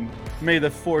time, may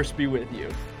the Force be with you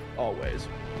always.